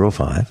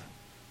 605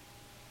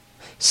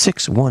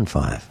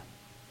 615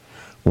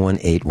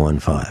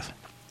 1815.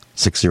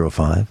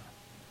 605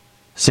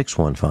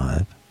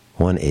 615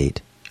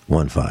 1815.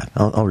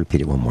 I'll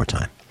repeat it one more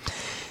time.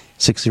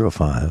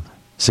 605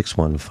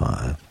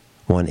 615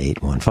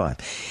 1815.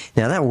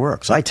 Now that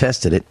works. I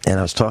tested it, and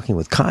I was talking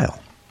with Kyle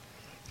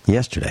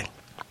yesterday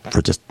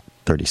for just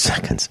 30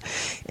 seconds,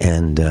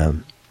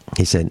 and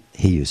he said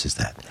he uses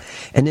that.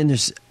 And then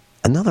there's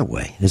another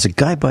way. There's a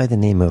guy by the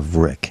name of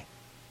Rick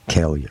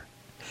Kaelier,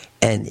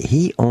 and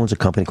he owns a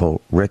company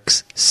called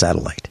Rick's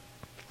Satellite.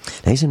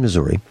 Now, he's in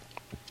Missouri,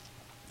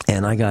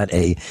 and I got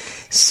a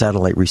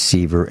satellite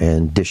receiver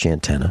and dish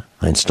antenna.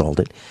 I installed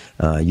it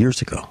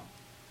years ago,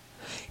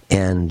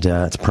 and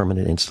it's a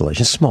permanent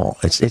installation. It's small.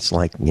 It's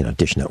like,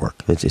 Dish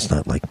Network. It's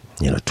not like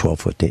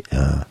 12-foot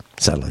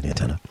satellite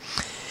antenna.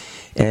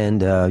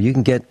 And you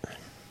can get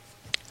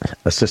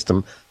a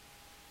system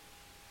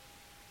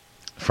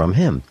from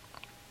him.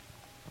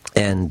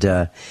 And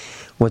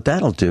what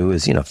that'll do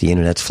is, if the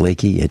internet's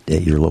flaky at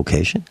your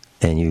location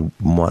and you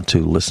want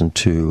to listen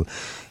to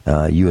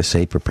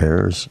USA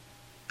Prepares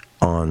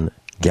on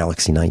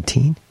Galaxy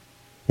 19,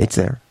 it's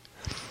there.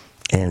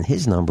 And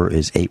his number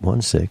is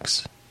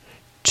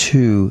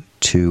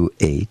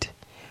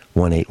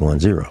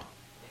 816-228-1810.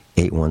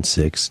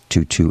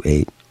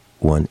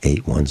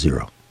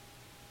 816-228-1810.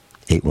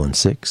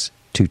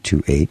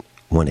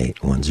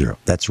 816-228-1810.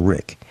 That's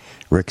Rick.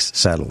 Rick's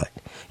Satellite.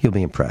 You'll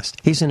be impressed.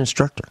 He's an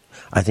instructor.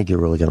 I think you're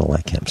really going to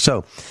like him.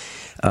 So,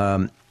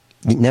 now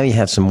you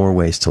have some more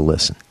ways to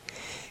listen.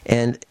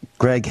 And,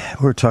 Greg,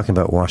 we're talking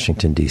about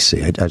Washington,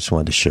 D.C. I just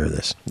wanted to share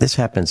this. This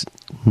happens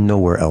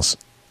nowhere else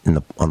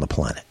on the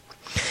planet.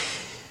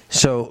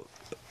 So,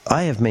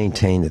 I have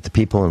maintained that the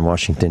people in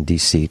Washington,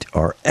 D.C.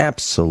 are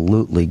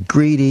absolutely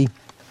greedy.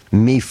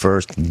 Me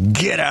first.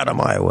 Get out of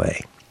my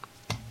way.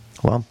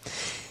 Well,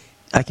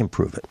 I can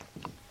prove it.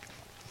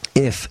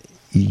 If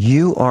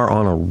you are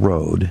on a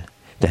road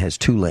that has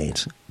two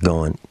lanes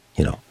going,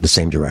 the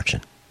same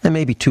direction, and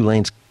maybe two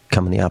lanes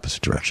coming the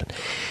opposite direction.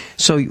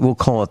 So we'll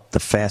call it the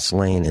fast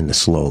lane and the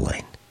slow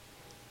lane.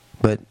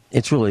 But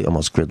it's really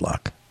almost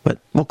gridlock. But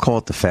we'll call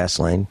it the fast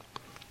lane,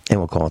 and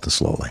we'll call it the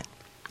slow lane.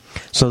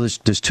 So there's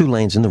two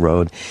lanes in the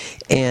road,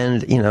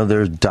 and,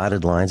 there's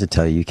dotted lines that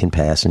tell you can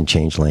pass and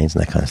change lanes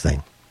and that kind of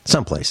thing.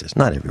 Some places,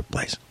 not every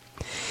place.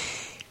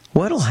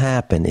 What'll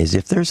happen is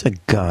if there's a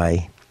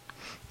guy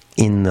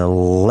in the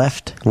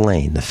left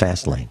lane, the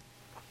fast lane,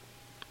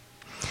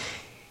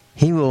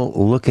 he will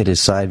look at his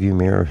side view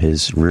mirror,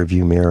 his rear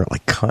view mirror,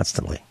 like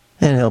constantly.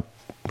 And he'll,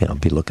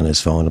 be looking at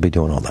his phone, he'll be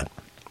doing all that.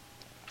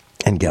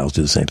 And gals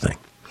do the same thing.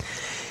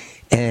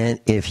 And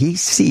if he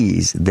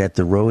sees that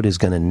the road is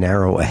going to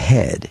narrow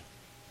ahead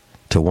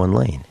to one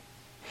lane,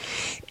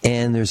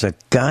 and there's a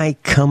guy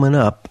coming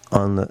up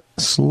on the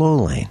slow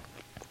lane,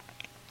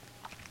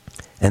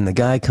 and the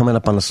guy coming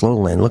up on the slow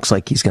lane looks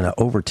like he's going to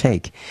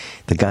overtake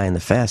the guy in the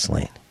fast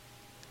lane,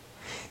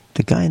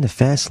 the guy in the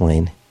fast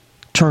lane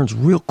turns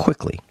real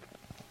quickly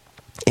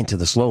into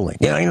the slow lane.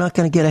 You're not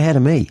going to get ahead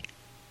of me.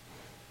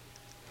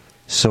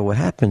 So what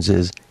happens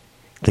is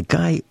the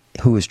guy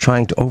who is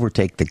trying to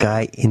overtake the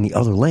guy in the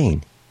other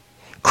lane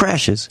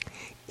crashes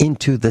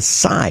into the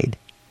side,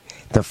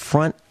 the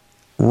front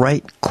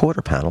right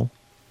quarter panel,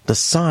 the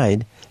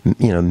side,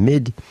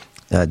 mid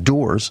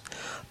doors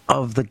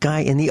of the guy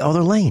in the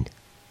other lane.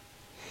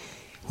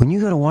 When you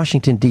go to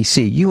Washington,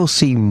 D.C., you will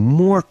see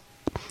more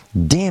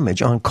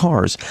damage on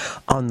cars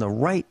on the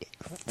right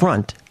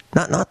front,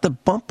 not the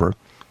bumper,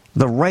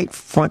 the right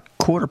front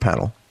quarter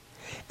panel,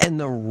 and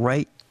the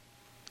right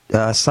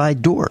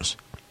side doors.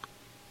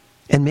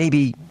 And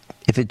maybe,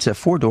 if it's a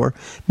four-door,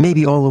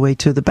 maybe all the way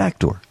to the back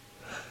door.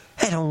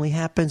 It only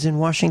happens in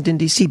Washington,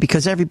 D.C.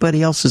 because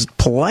everybody else is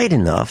polite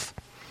enough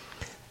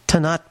to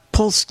not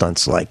pull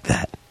stunts like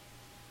that.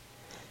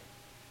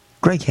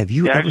 Greg, have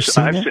you ever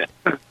seen that?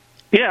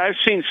 Yeah, I've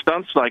seen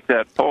stunts like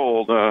that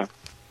pulled, in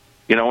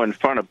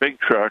front of big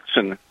trucks,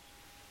 and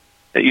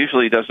it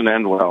usually doesn't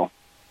end well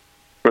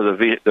for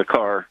the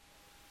car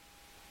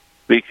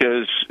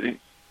because,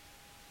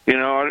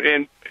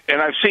 and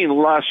I've seen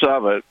less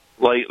of it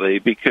lately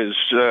because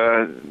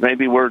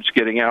maybe word's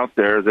getting out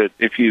there that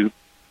if you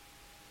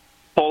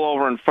pull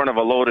over in front of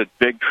a loaded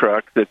big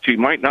truck that you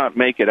might not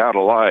make it out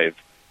alive.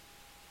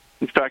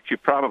 In fact, you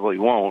probably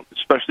won't,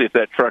 especially if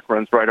that truck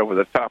runs right over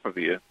the top of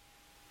you.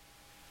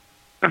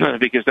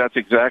 Because that's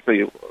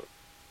exactly,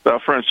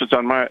 for instance,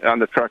 on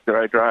the truck that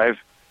I drive,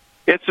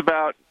 it's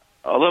about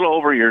a little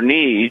over your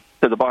knee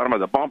to the bottom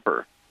of the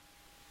bumper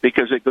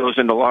because it goes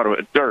into a lot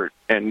of dirt,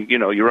 and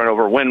you run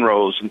over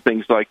windrows and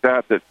things like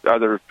that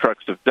other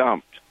trucks have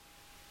dumped,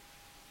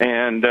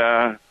 and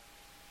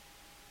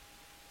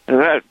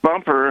that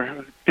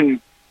bumper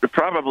can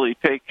would probably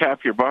take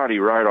half your body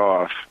right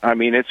off. I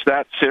mean, it's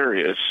that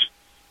serious.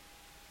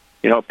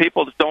 You know,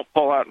 people that don't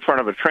pull out in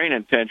front of a train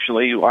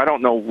intentionally, I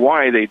don't know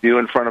why they do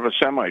in front of a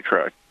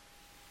semi-truck.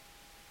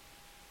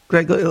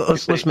 Greg,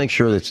 let's make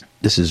sure that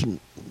this is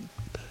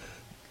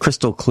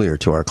crystal clear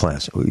to our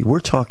class. We're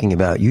talking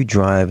about you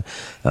drive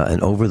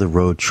an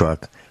over-the-road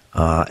truck,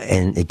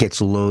 and it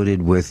gets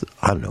loaded with,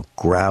 I don't know,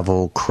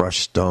 gravel,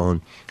 crushed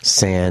stone,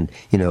 sand,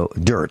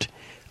 dirt,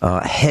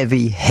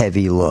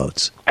 heavy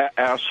loads.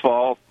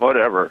 Asphalt,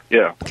 whatever,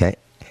 yeah. Okay.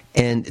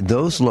 And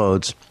those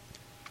loads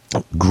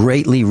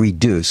greatly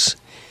reduce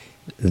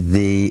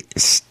the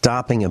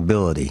stopping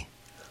ability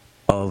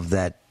of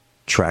that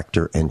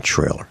tractor and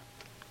trailer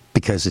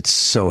because it's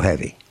so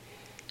heavy.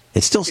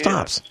 It still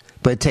stops,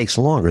 but it takes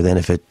longer than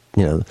if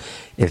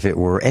it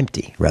were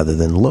empty rather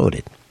than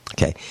loaded.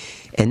 Okay.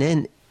 And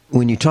then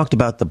when you talked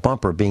about the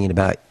bumper being at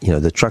about,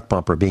 the truck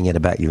bumper being at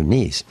about your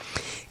knees,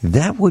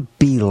 that would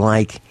be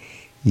like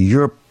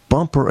your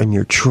bumper in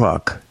your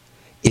truck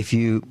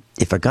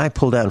if a guy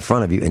pulled out in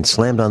front of you and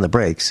slammed on the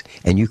brakes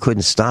and you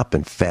couldn't stop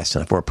him fast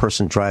enough, or a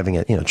person driving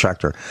a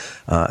tractor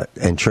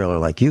and trailer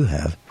like you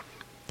have,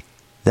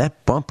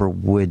 that bumper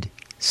would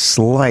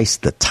slice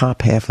the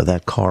top half of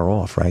that car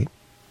off, right?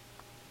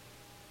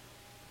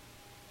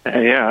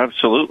 Yeah,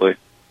 absolutely.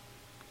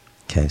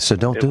 Okay, so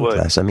don't do it,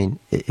 class. I mean,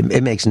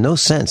 it makes no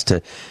sense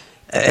to.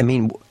 I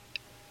mean,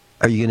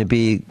 are you going to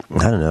be,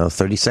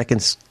 30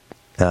 seconds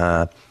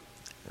off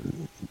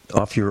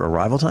your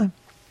arrival time?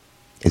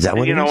 Is that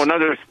what it is?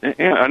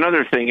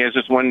 Another thing is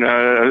when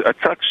a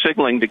truck's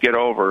signaling to get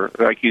over,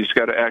 like he's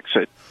got to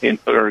exit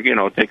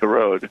or take a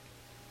road.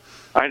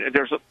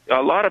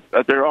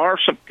 There are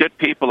some good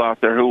people out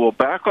there who will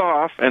back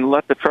off and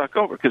let the truck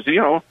over because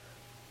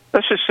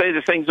let's just say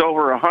the thing's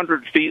over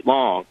 100 feet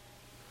long.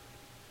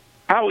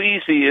 How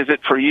easy is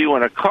it for you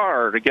in a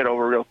car to get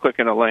over real quick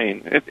in a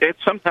lane?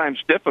 It's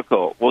sometimes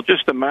difficult. Well,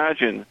 just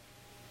imagine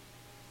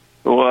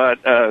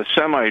what a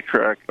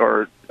semi-truck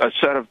or a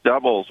set of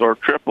doubles or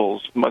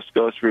triples must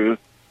go through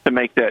to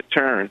make that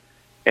turn.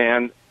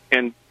 And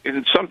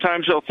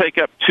sometimes they'll take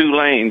up 2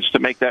 lanes to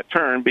make that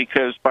turn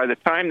because by the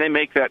time they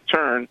make that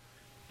turn,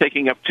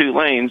 taking up 2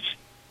 lanes,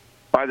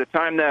 by the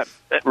time that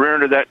rear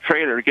end of that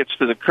trailer gets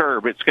to the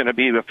curb, it's going to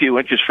be a few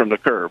inches from the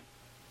curb.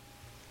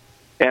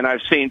 And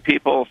I've seen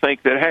people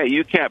think that, hey,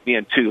 you can't be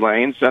in 2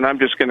 lanes, and I'm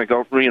just going to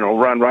go,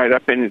 run right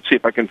up in and see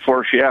if I can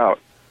force you out.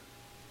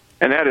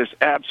 And that is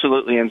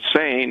absolutely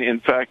insane. In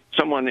fact,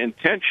 someone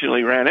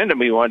intentionally ran into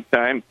me one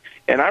time,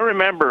 and I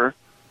remember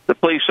the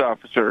police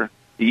officer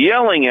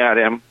yelling at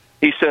him.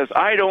 He says,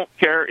 I don't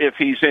care if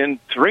he's in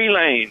 3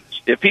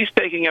 lanes. If he's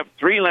taking up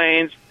 3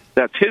 lanes,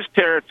 that's his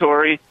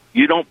territory.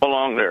 You don't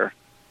belong there.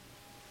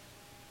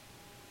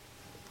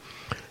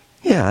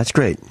 Yeah, that's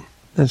great.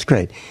 That's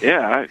great.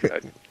 Yeah.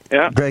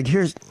 Yeah. Greg,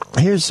 here's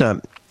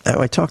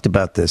I talked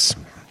about this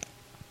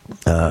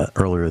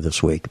earlier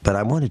this week, but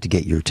I wanted to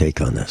get your take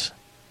on this.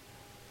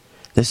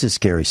 This is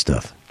scary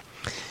stuff.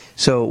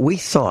 So we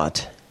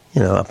thought,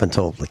 up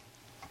until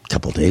a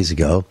couple of days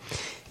ago,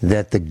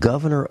 that the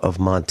governor of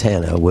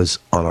Montana was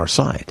on our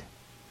side,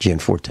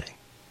 Gianforte.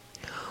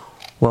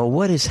 Well,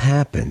 what has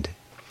happened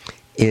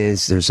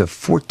is there's a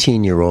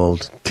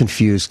 14-year-old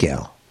confused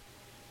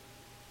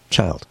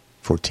child,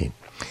 14.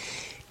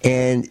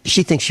 And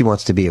she thinks she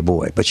wants to be a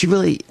boy, but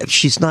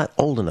she's not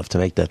old enough to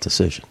make that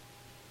decision.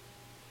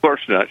 Of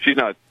course not. She's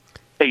not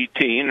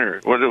 18 or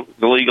what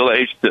the legal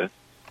age to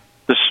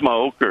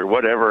smoke or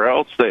whatever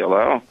else they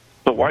allow.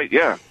 So why?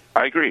 Yeah,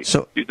 I agree.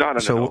 So she's not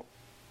an adult.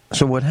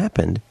 So what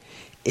happened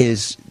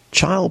is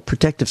Child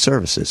Protective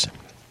Services.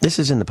 This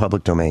is in the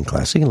public domain,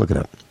 class. So you can look it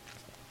up.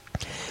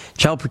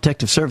 Child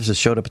Protective Services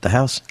showed up at the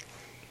house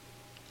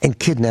and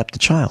kidnapped the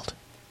child,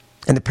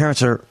 and the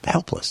parents are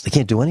helpless. They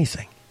can't do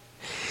anything.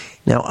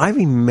 Now, I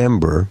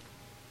remember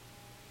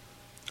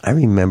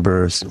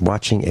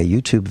watching a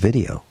YouTube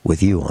video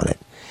with you on it,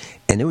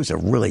 and it was a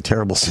really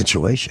terrible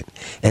situation.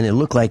 And it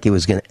looked like it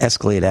was going to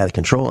escalate out of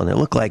control, and it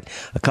looked like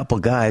a couple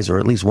guys, or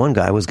at least one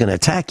guy, was going to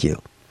attack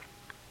you.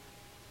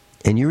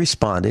 And you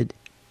responded,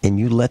 and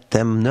you let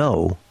them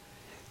know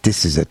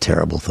this is a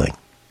terrible thing.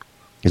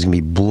 There's going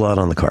to be blood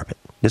on the carpet.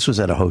 This was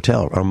at a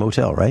hotel or a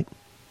motel, right?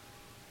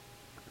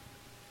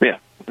 Yeah.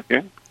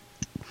 Okay.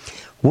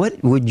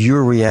 What would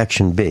your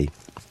reaction be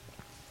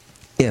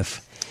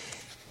if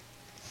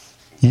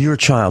your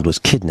child was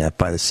kidnapped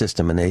by the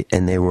system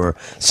and they were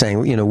saying,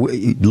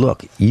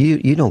 look,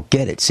 you don't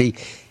get it. See,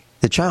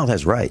 the child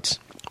has rights.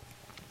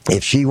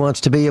 If she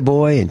wants to be a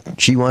boy and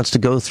she wants to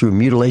go through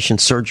mutilation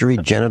surgery,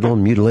 genital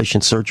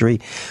mutilation surgery,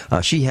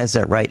 she has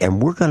that right,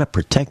 and we're going to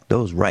protect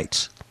those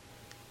rights.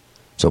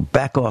 So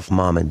back off,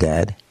 Mom and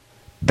Dad.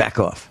 Back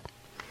off.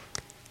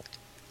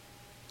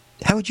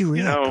 How would you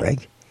react,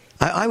 Greg?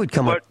 I would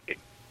come up.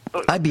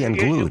 I'd be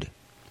unglued.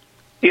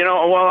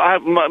 Well,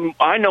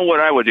 I know what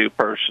I would do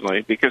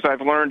personally because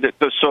I've learned that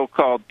the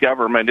so-called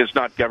government is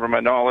not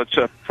government at all. It's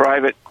a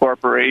private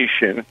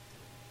corporation.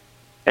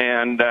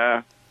 And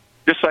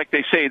just like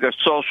they say, the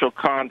social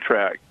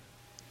contract.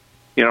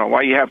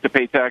 why you have to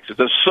pay taxes.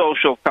 A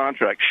social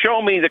contract.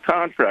 Show me the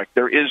contract.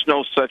 There is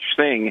no such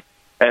thing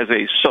as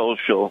a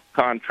social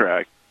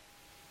contract.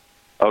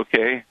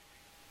 Okay?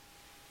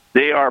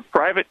 They are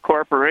private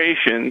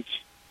corporations.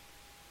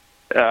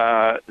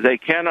 They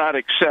cannot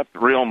accept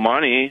real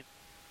money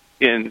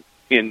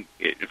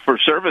for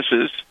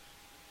services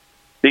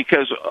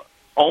because,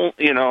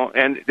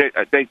 and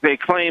they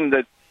claim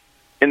that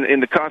in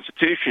the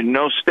Constitution,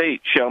 no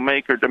state shall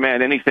make or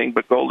demand anything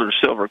but gold or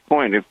silver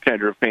coin in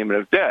tender of payment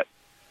of debt.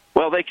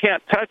 Well, they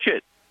can't touch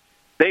it.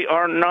 They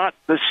are not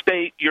the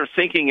state you're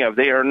thinking of.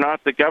 They are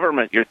not the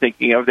government you're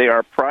thinking of. They are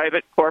a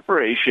private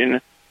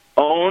corporation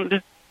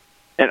owned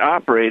and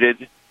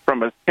operated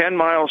from a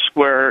 10-mile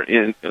square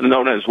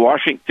known as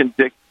Washington,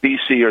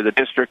 D.C., or the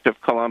District of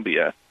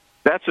Columbia.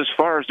 That's as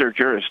far as their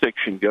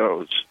jurisdiction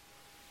goes.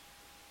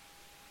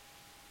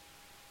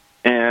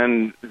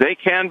 And they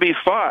can be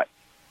fought.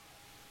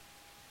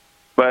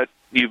 But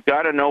you've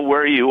got to know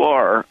where you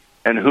are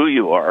and who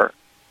you are,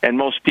 and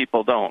most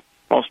people don't.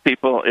 Most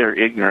people are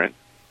ignorant.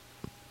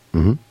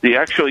 Mm-hmm. The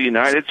actual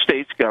United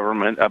States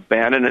government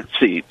abandoned its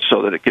seat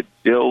so that it could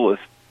deal with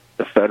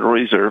the Federal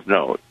Reserve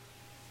note.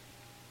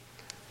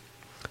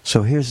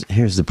 So here's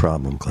the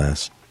problem,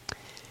 class.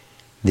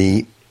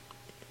 This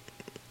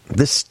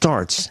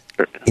starts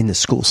in the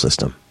school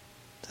system.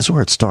 That's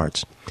where it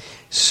starts.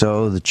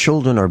 So the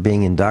children are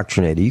being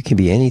indoctrinated. You can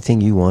be anything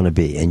you want to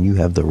be, and you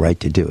have the right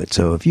to do it.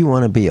 So if you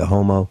want to be a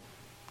homo,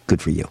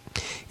 good for you.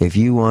 If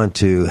you want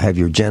to have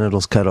your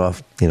genitals cut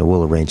off,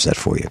 we'll arrange that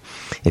for you.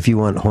 If you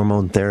want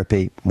hormone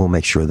therapy, we'll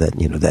make sure that,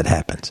 that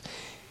happens.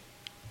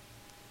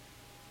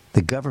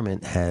 The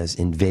government has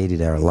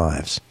invaded our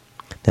lives.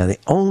 Now, the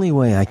only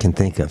way I can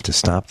think of to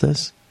stop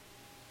this,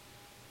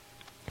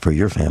 for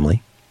your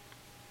family,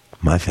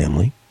 my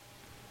family,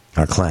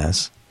 our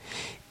class,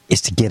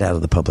 is to get out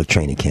of the public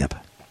training camp.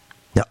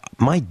 Now,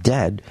 my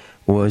dad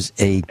was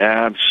a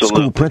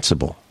school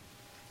principal.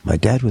 My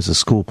dad was a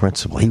school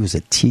principal. He was a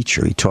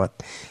teacher. He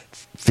taught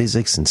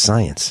physics and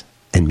science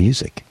and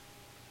music.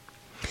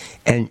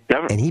 And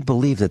he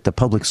believed that the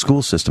public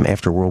school system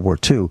after World War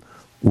II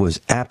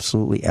was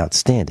absolutely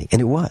outstanding, and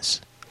it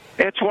was.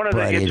 It's one of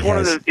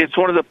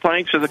the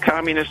planks of the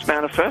Communist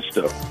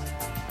Manifesto.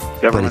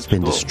 But it's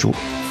been destroyed.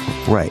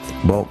 Right.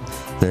 Well,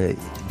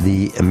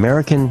 the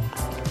American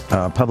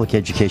public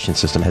education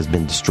system has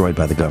been destroyed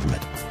by the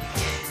government.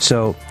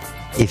 So,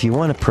 if you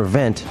want to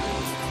prevent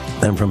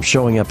them from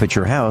showing up at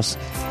your house,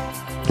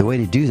 the way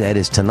to do that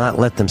is to not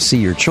let them see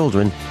your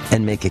children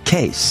and make a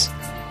case.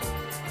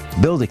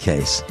 Build a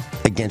case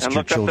against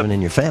your children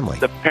and your family.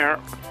 The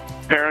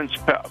Parents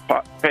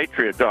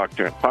Patriot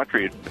Doctrine.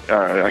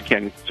 I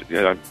can't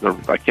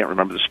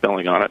remember the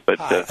spelling on it. But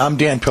Hi, I'm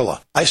Dan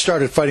Pilla. I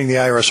started fighting the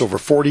IRS over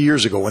 40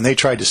 years ago when they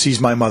tried to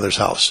seize my mother's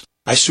house.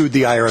 I sued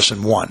the IRS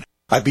and won.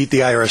 I beat the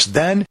IRS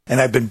then,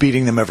 and I've been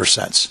beating them ever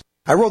since.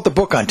 I wrote the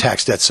book on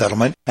tax debt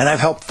settlement, and I've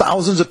helped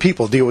thousands of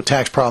people deal with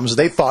tax problems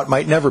they thought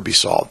might never be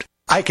solved.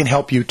 I can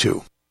help you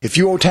too. If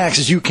you owe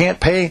taxes you can't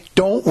pay,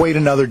 don't wait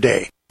another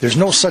day. There's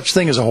no such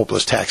thing as a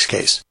hopeless tax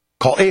case.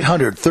 Call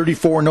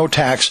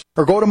 800-34-NO-TAX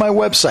or go to my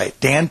website,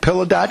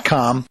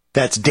 danpilla.com.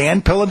 That's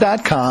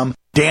danpilla.com,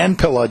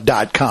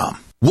 danpilla.com.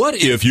 What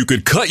if you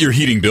could cut your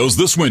heating bills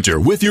this winter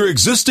with your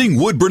existing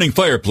wood-burning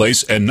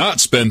fireplace and not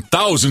spend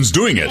thousands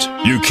doing it?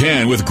 You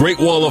can with Great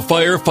Wall of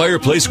Fire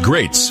fireplace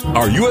grates.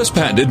 Our U.S.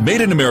 patented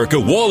made-in-America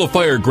Wall of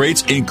Fire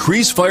grates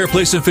increase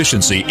fireplace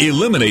efficiency,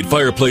 eliminate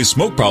fireplace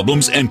smoke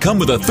problems, and come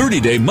with a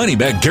 30-day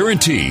money-back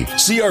guarantee.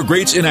 See our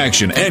grates in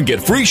action and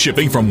get free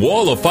shipping from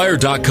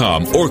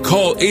walloffire.com or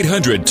call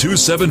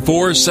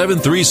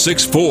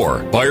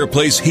 800-274-7364.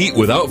 Fireplace heat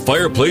without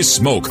fireplace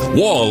smoke.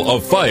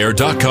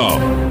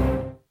 walloffire.com.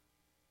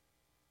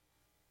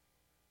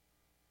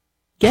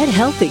 Get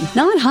healthy,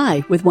 not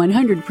high, with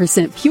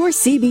 100% pure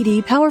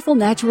CBD powerful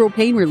natural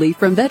pain relief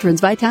from Veterans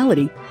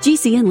Vitality.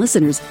 GCN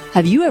listeners,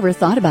 have you ever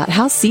thought about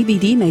how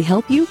CBD may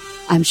help you?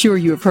 I'm sure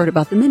you have heard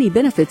about the many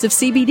benefits of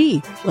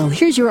CBD. Well,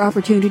 here's your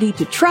opportunity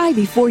to try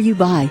before you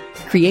buy.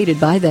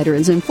 Created by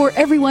veterans and for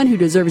everyone who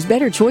deserves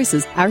better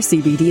choices, our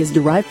CBD is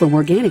derived from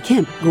organic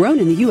hemp, grown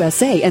in the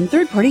USA and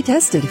third-party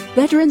tested.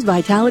 Veterans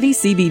Vitality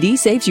CBD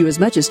saves you as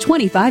much as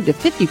 25 to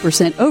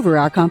 50% over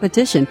our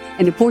competition,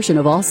 and a portion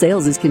of all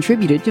sales is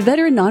contributed to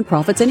veteran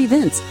nonprofits and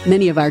events.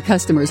 Many of our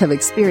customers have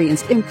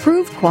experienced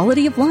improved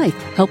quality of life,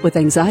 help with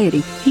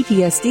anxiety,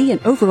 PTSD,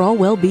 and overall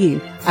well-being.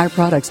 Our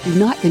products do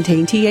not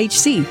contain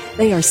THC.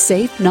 They are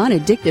safe,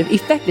 non-addictive,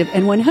 effective,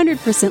 and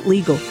 100%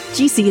 legal.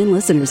 GCN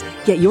listeners,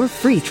 get your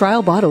free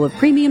trial bottle of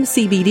premium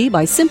CBD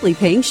by simply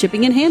paying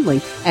shipping and handling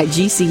at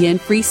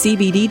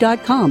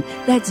GCNFreeCBD.com.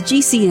 That's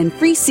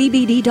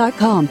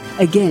GCNFreeCBD.com.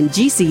 Again,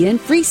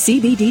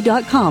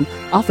 GCNFreeCBD.com.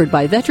 Offered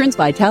by Veterans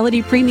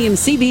Vitality Premium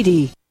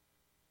CBD.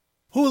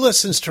 Who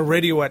listens to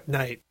radio at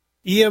night?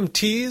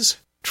 EMTs,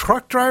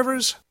 truck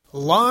drivers,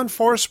 law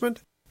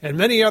enforcement, and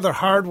many other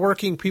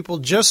hard-working people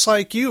just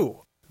like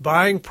you,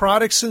 buying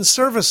products and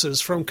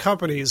services from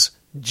companies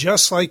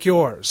just like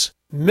yours.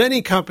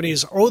 Many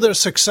companies owe their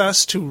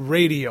success to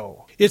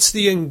radio. It's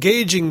the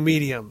engaging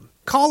medium,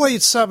 Call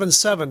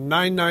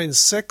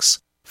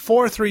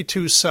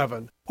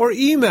 877-996-4327 or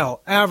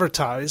email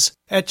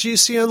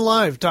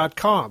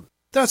advertise@gcnlive.com.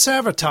 That's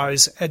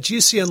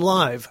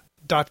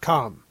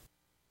advertise@gcnlive.com.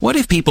 What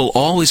if people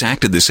always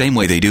acted the same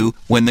way they do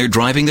when they're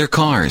driving their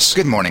cars?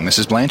 Good morning,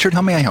 Mrs. Blanchard.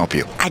 How may I help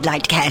you? I'd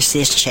like to cash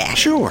this check.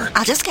 Sure.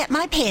 I'll just get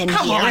my pen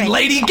Come here. on,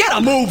 lady, get a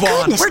move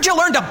on. Goodness. Where'd you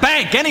learn to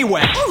bank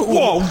anyway?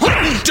 Whoa,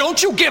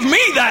 don't you give me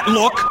that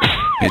look.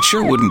 It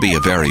sure wouldn't be a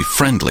very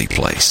friendly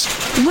place.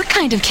 What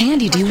kind of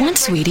candy do you want,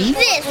 sweetie?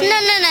 This.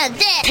 No,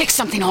 this. Pick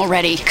something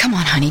already. Come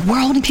on, honey. We're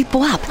holding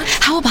people up.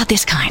 How about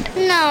this kind?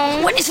 No.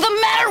 What is the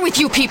matter with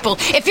you people?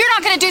 If you're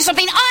not going to do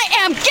something, I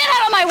am. Get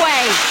out of my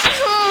way.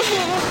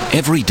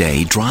 Every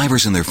day,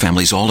 drivers and their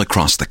families all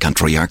across the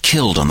country are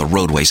killed on the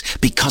roadways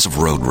because of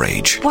road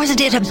rage.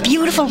 Wasn't it a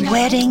beautiful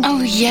wedding?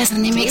 Oh, yes,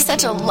 and they make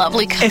such a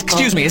lovely couple.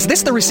 Excuse me, is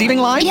this the receiving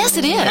line? Yes,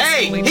 it is.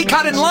 Hey, he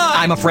cut in line.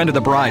 I'm a friend of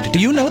the bride. Do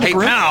you know the Hey,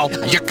 group? pal,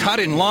 you cut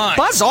in line.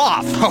 Buzz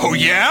off. Oh,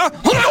 yeah?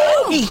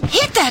 He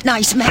hit that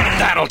nice man.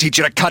 That'll teach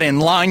you to cut in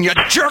line, you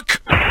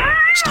jerk!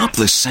 Stop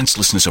the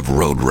senselessness of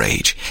road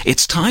rage.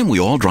 It's time we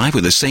all drive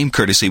with the same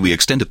courtesy we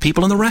extend to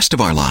people in the rest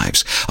of our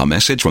lives. A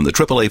message from the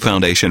AAA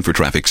Foundation for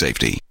Traffic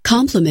Safety.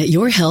 Complement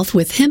your health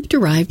with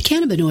hemp-derived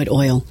cannabinoid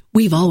oil.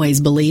 We've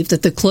always believed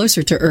that the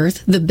closer to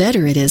Earth, the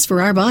better it is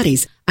for our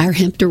bodies. Our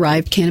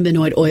hemp-derived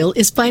cannabinoid oil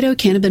is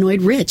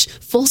phytocannabinoid-rich,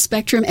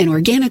 full-spectrum, and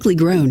organically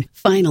grown.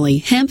 Finally,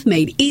 hemp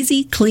made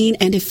easy, clean,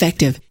 and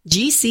effective.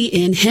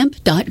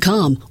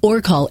 GCNhemp.com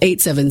or call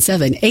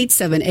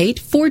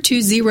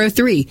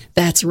 877-878-4203.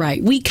 That's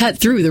right, we cut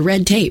through the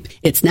red tape.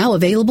 It's now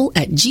available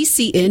at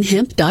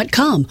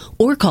GCNhemp.com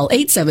or call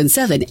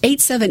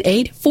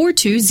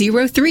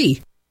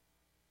 877-878-4203.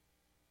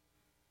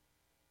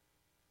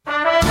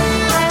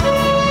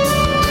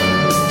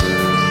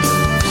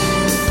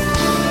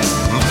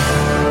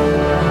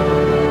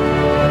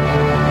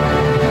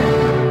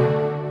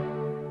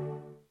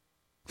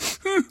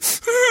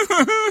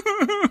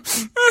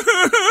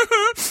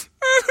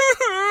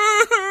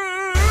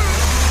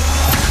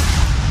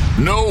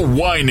 No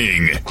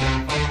whining.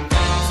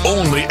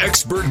 Only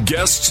expert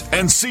guests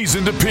and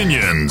seasoned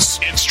opinions.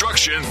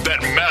 Instruction that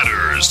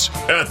matters.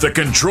 At the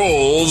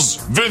controls,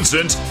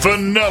 Vincent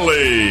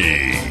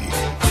Finelli.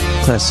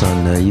 Class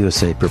on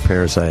USA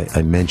Prepares,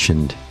 I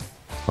mentioned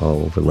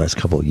over the last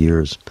couple of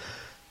years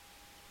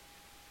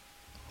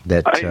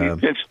that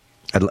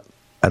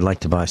I'd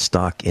like to buy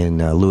stock in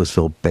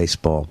Louisville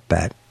baseball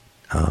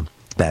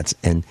bats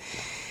and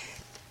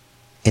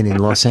in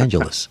Los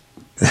Angeles.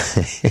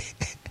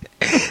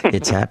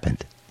 It's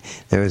happened.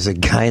 There was a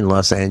guy in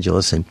Los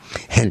Angeles, and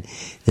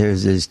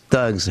there's these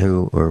thugs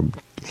who were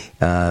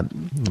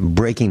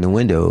breaking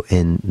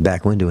the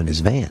back window in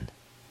his van,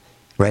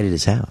 right at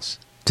his house,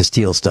 to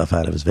steal stuff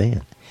out of his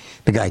van.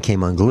 The guy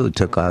came unglued,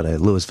 took out a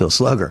Louisville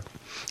Slugger,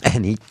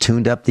 and he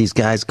tuned up these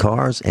guys'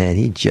 cars, and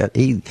he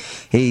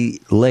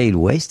laid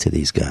waste to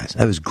these guys.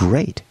 It was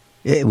great.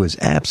 It was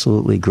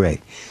absolutely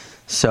great.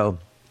 So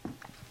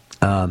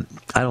I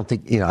don't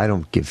think, I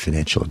don't give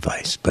financial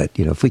advice, but,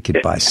 if we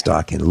could buy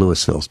stock in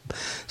Louisville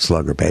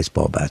Slugger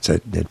baseball bats,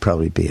 it'd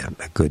probably be a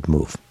good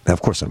move. Now,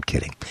 of course, I'm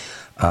kidding.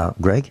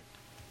 Greg?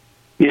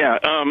 Yeah,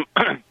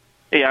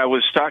 I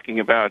was talking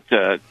about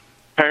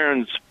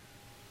parens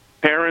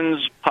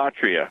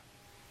patria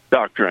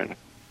doctrine,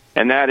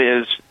 and that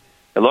is,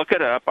 look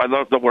it up.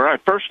 Where I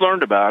first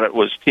learned about it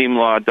was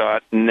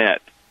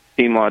teamlaw.net,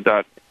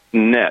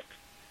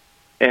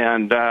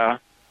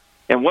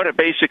 and what it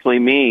basically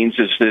means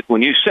is that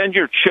when you send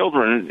your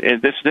children, and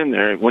this is in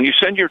there, when you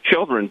send your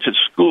children to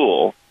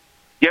school,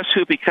 guess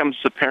who becomes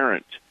the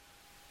parent?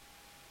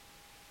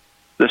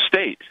 The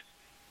state.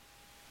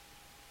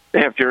 They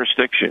have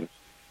jurisdiction.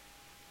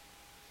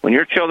 When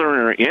your children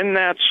are in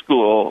that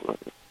school,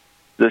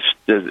 the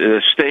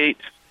state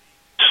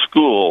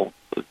school,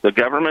 the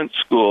government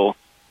school,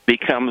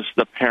 becomes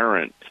the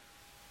parent.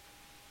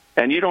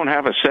 And you don't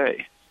have a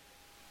say.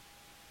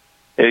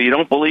 If you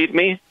don't believe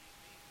me,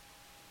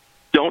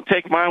 don't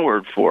take my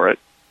word for it.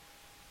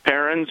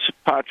 Parens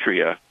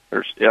patria,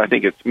 or I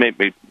think it's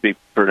maybe be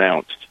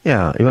pronounced.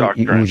 Yeah.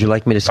 Would you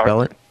like me to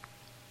spell it?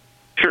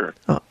 Sure.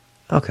 Oh,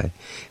 okay.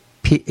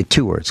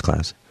 2 words,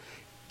 class.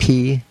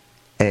 Parens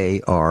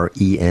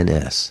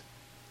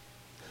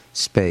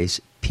space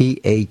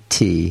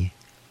PATRIAE.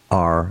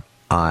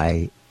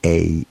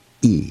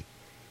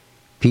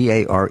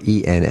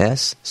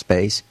 PARENS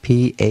space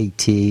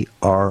PATRIAE.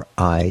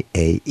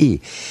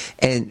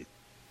 And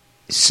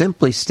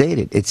simply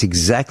stated, it's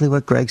exactly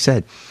what Greg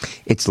said.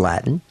 It's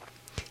Latin,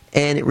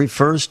 and it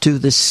refers to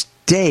the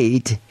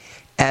state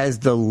as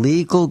the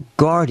legal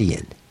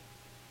guardian.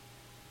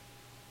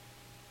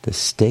 The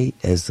state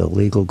as the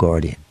legal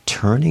guardian.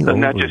 Turning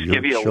Doesn't over that just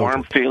give you children. a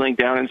warm feeling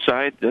down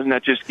inside? Doesn't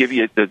that just give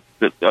you the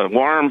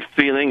warm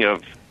feeling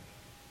of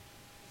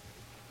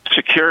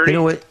security? You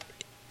know what?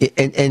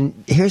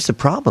 And here's the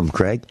problem,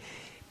 Craig.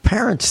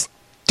 Parents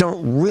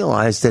don't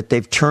realize that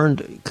they've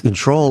turned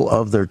control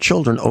of their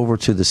children over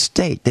to the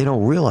state. They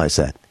don't realize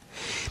that.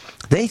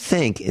 They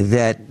think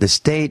that the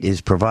state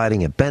is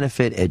providing a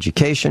benefit,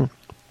 education,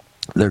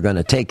 They're going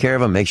to take care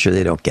of them, make sure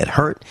they don't get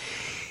hurt.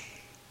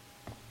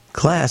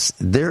 Class,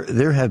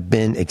 there have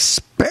been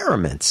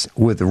experiments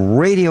with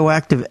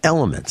radioactive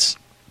elements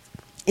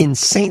in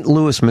St.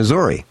 Louis,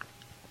 Missouri,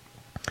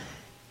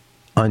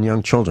 on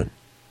young children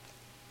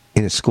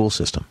in a school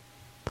system.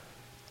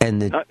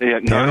 And the not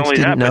parents only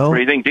didn't that, know. but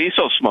breathing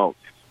diesel smoke.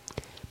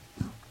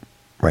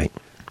 Right.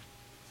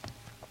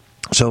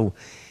 So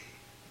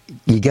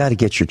you got to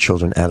get your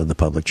children out of the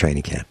public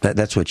training camp.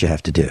 That's what you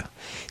have to do.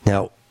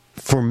 Now,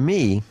 for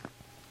me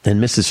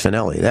and Mrs.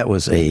 Finelli, that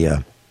was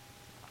it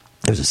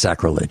was a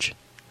sacrilege,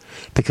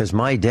 because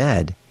my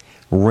dad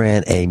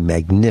ran a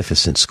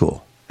magnificent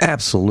school.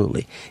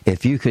 Absolutely.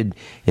 If you could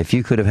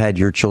have had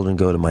your children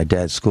go to my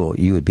dad's school,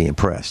 you would be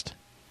impressed.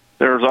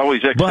 There's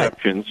always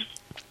exceptions.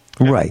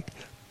 Right.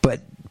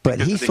 But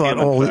he thought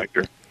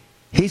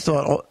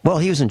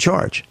he was in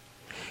charge.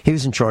 He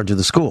was in charge of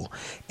the school,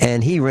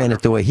 and he ran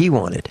it the way he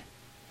wanted.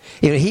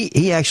 You know,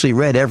 he actually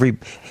read every.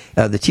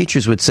 The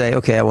teachers would say,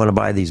 "Okay, I want to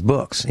buy these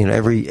books." You know,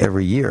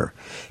 every year,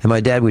 and my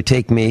dad would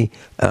take me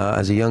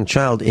as a young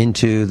child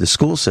into the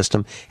school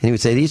system, and he would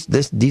say,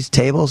 "These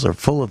tables are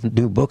full of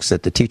new books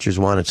that the teachers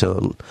wanted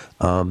to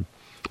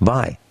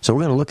buy. So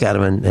we're going to look at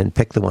them and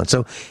pick the ones.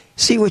 So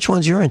see which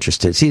ones you're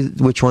interested in. See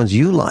which ones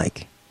you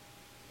like."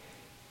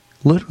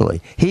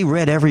 Literally, he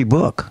read every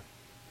book.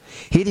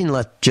 He didn't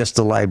let just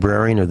the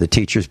librarian or the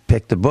teachers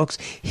pick the books.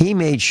 He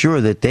made sure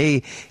that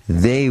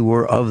they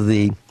were of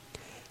the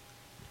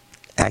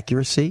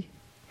accuracy,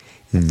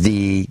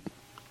 the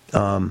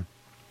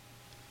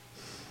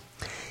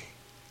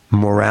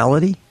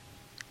morality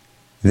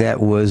that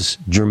was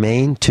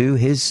germane to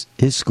his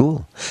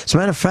school. As a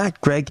matter of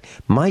fact, Greg,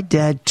 my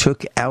dad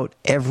took out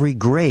every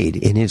grade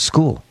in his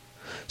school.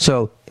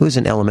 So it was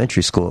an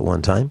elementary school at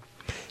one time.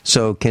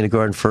 So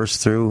kindergarten,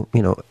 first through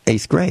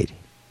 8th grade.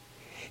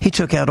 He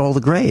took out all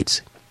the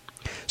grades.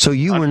 So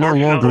you were no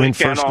longer in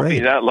first grade. Can't all be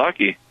that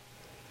lucky.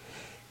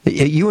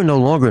 You were no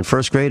longer in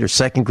first grade or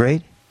second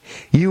grade.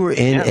 You were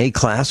in a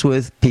class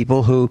with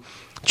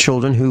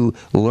children who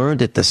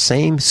learned at the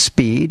same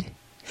speed,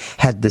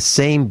 had the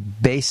same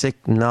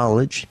basic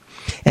knowledge,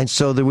 and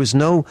so there was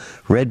no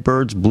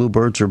redbirds,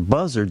 bluebirds, or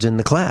buzzards in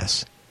the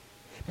class.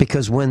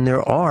 Because when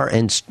there are,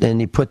 and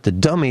you put the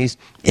dummies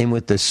in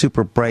with the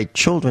super bright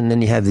children,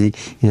 then you have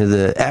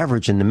the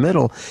average in the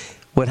middle.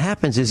 What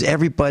happens is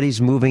everybody's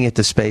moving at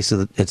the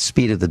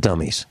speed of the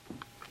dummies,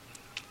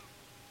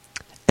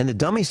 and the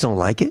dummies don't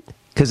like it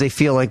because they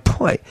feel like,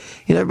 boy,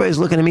 everybody's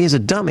looking at me as a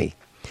dummy.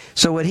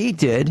 So what he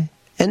did,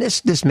 and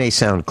this may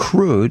sound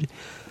crude,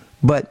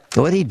 but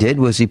what he did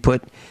was he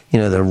put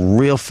the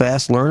real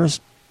fast learners,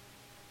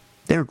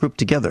 they were grouped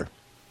together.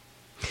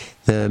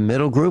 The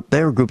middle group,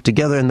 they were grouped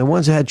together, and the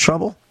ones who had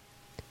trouble,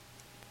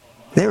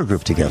 they were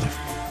grouped together.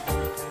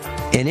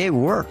 And it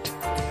worked.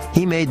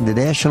 He made the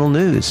national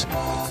news.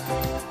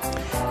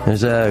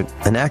 There's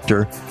an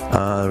actor,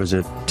 there was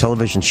a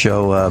television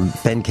show,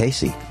 Ben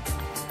Casey,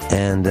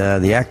 and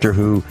the actor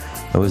who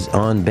was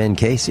on Ben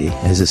Casey,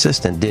 his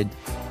assistant, did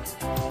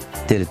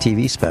a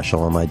TV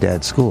special on my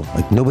dad's school.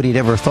 Like nobody had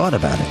ever thought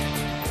about it.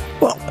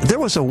 Well, there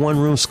was a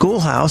one-room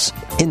schoolhouse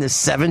in the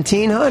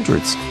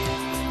 1700s.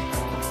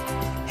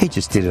 He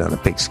just did it on a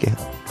big scale.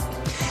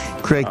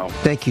 Craig,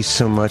 Thank you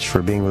so much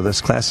for being with us,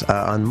 class.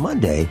 On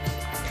Monday,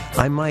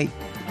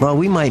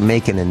 we might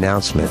make an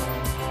announcement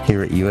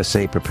here at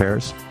USA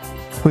Prepares.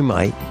 We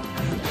might.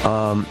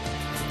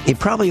 You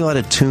probably ought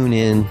to tune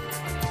in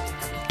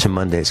to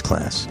Monday's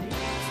class.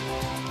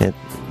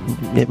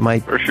 It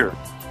might. For sure.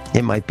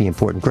 It might be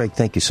important. Greg,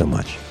 thank you so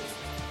much.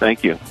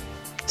 Thank you.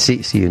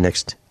 See you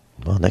next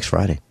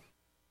Friday.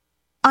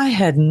 I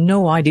had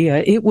no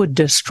idea it would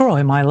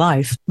destroy my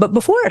life. But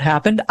before it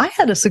happened, I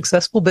had a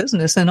successful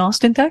business in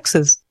Austin,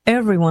 Texas.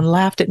 Everyone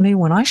laughed at me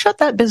when I shut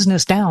that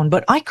business down,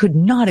 but I could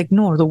not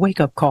ignore the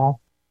wake-up call.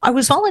 I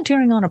was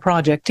volunteering on a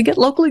project to get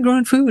locally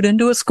grown food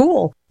into a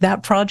school.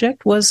 That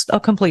project was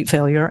a complete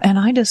failure, and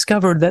I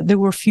discovered that there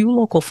were few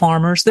local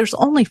farmers. There's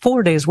only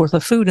 4 days worth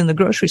of food in the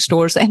grocery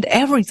stores, and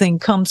everything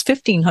comes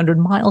 1,500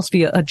 miles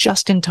via a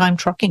just-in-time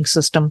trucking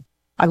system.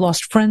 I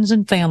lost friends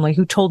and family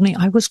who told me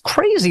I was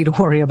crazy to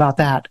worry about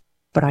that,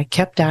 but I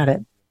kept at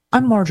it.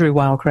 I'm Marjorie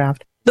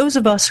Wildcraft. Those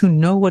of us who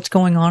know what's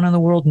going on in the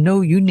world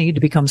know you need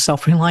to become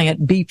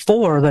self-reliant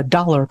before the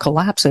dollar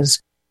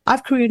collapses.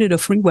 I've created a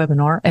free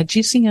webinar at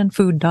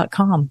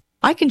gcnfood.com.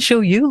 I can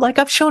show you, like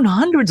I've shown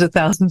hundreds of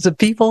thousands of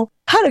people,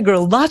 how to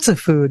grow lots of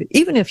food,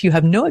 even if you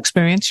have no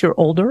experience, you're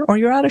older, or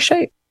you're out of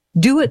shape.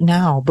 Do it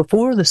now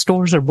before the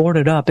stores are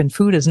boarded up and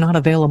food is not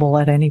available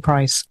at any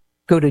price.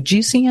 Go to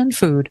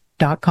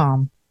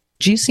gcnfood.com.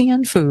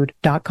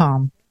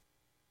 gcnfood.com.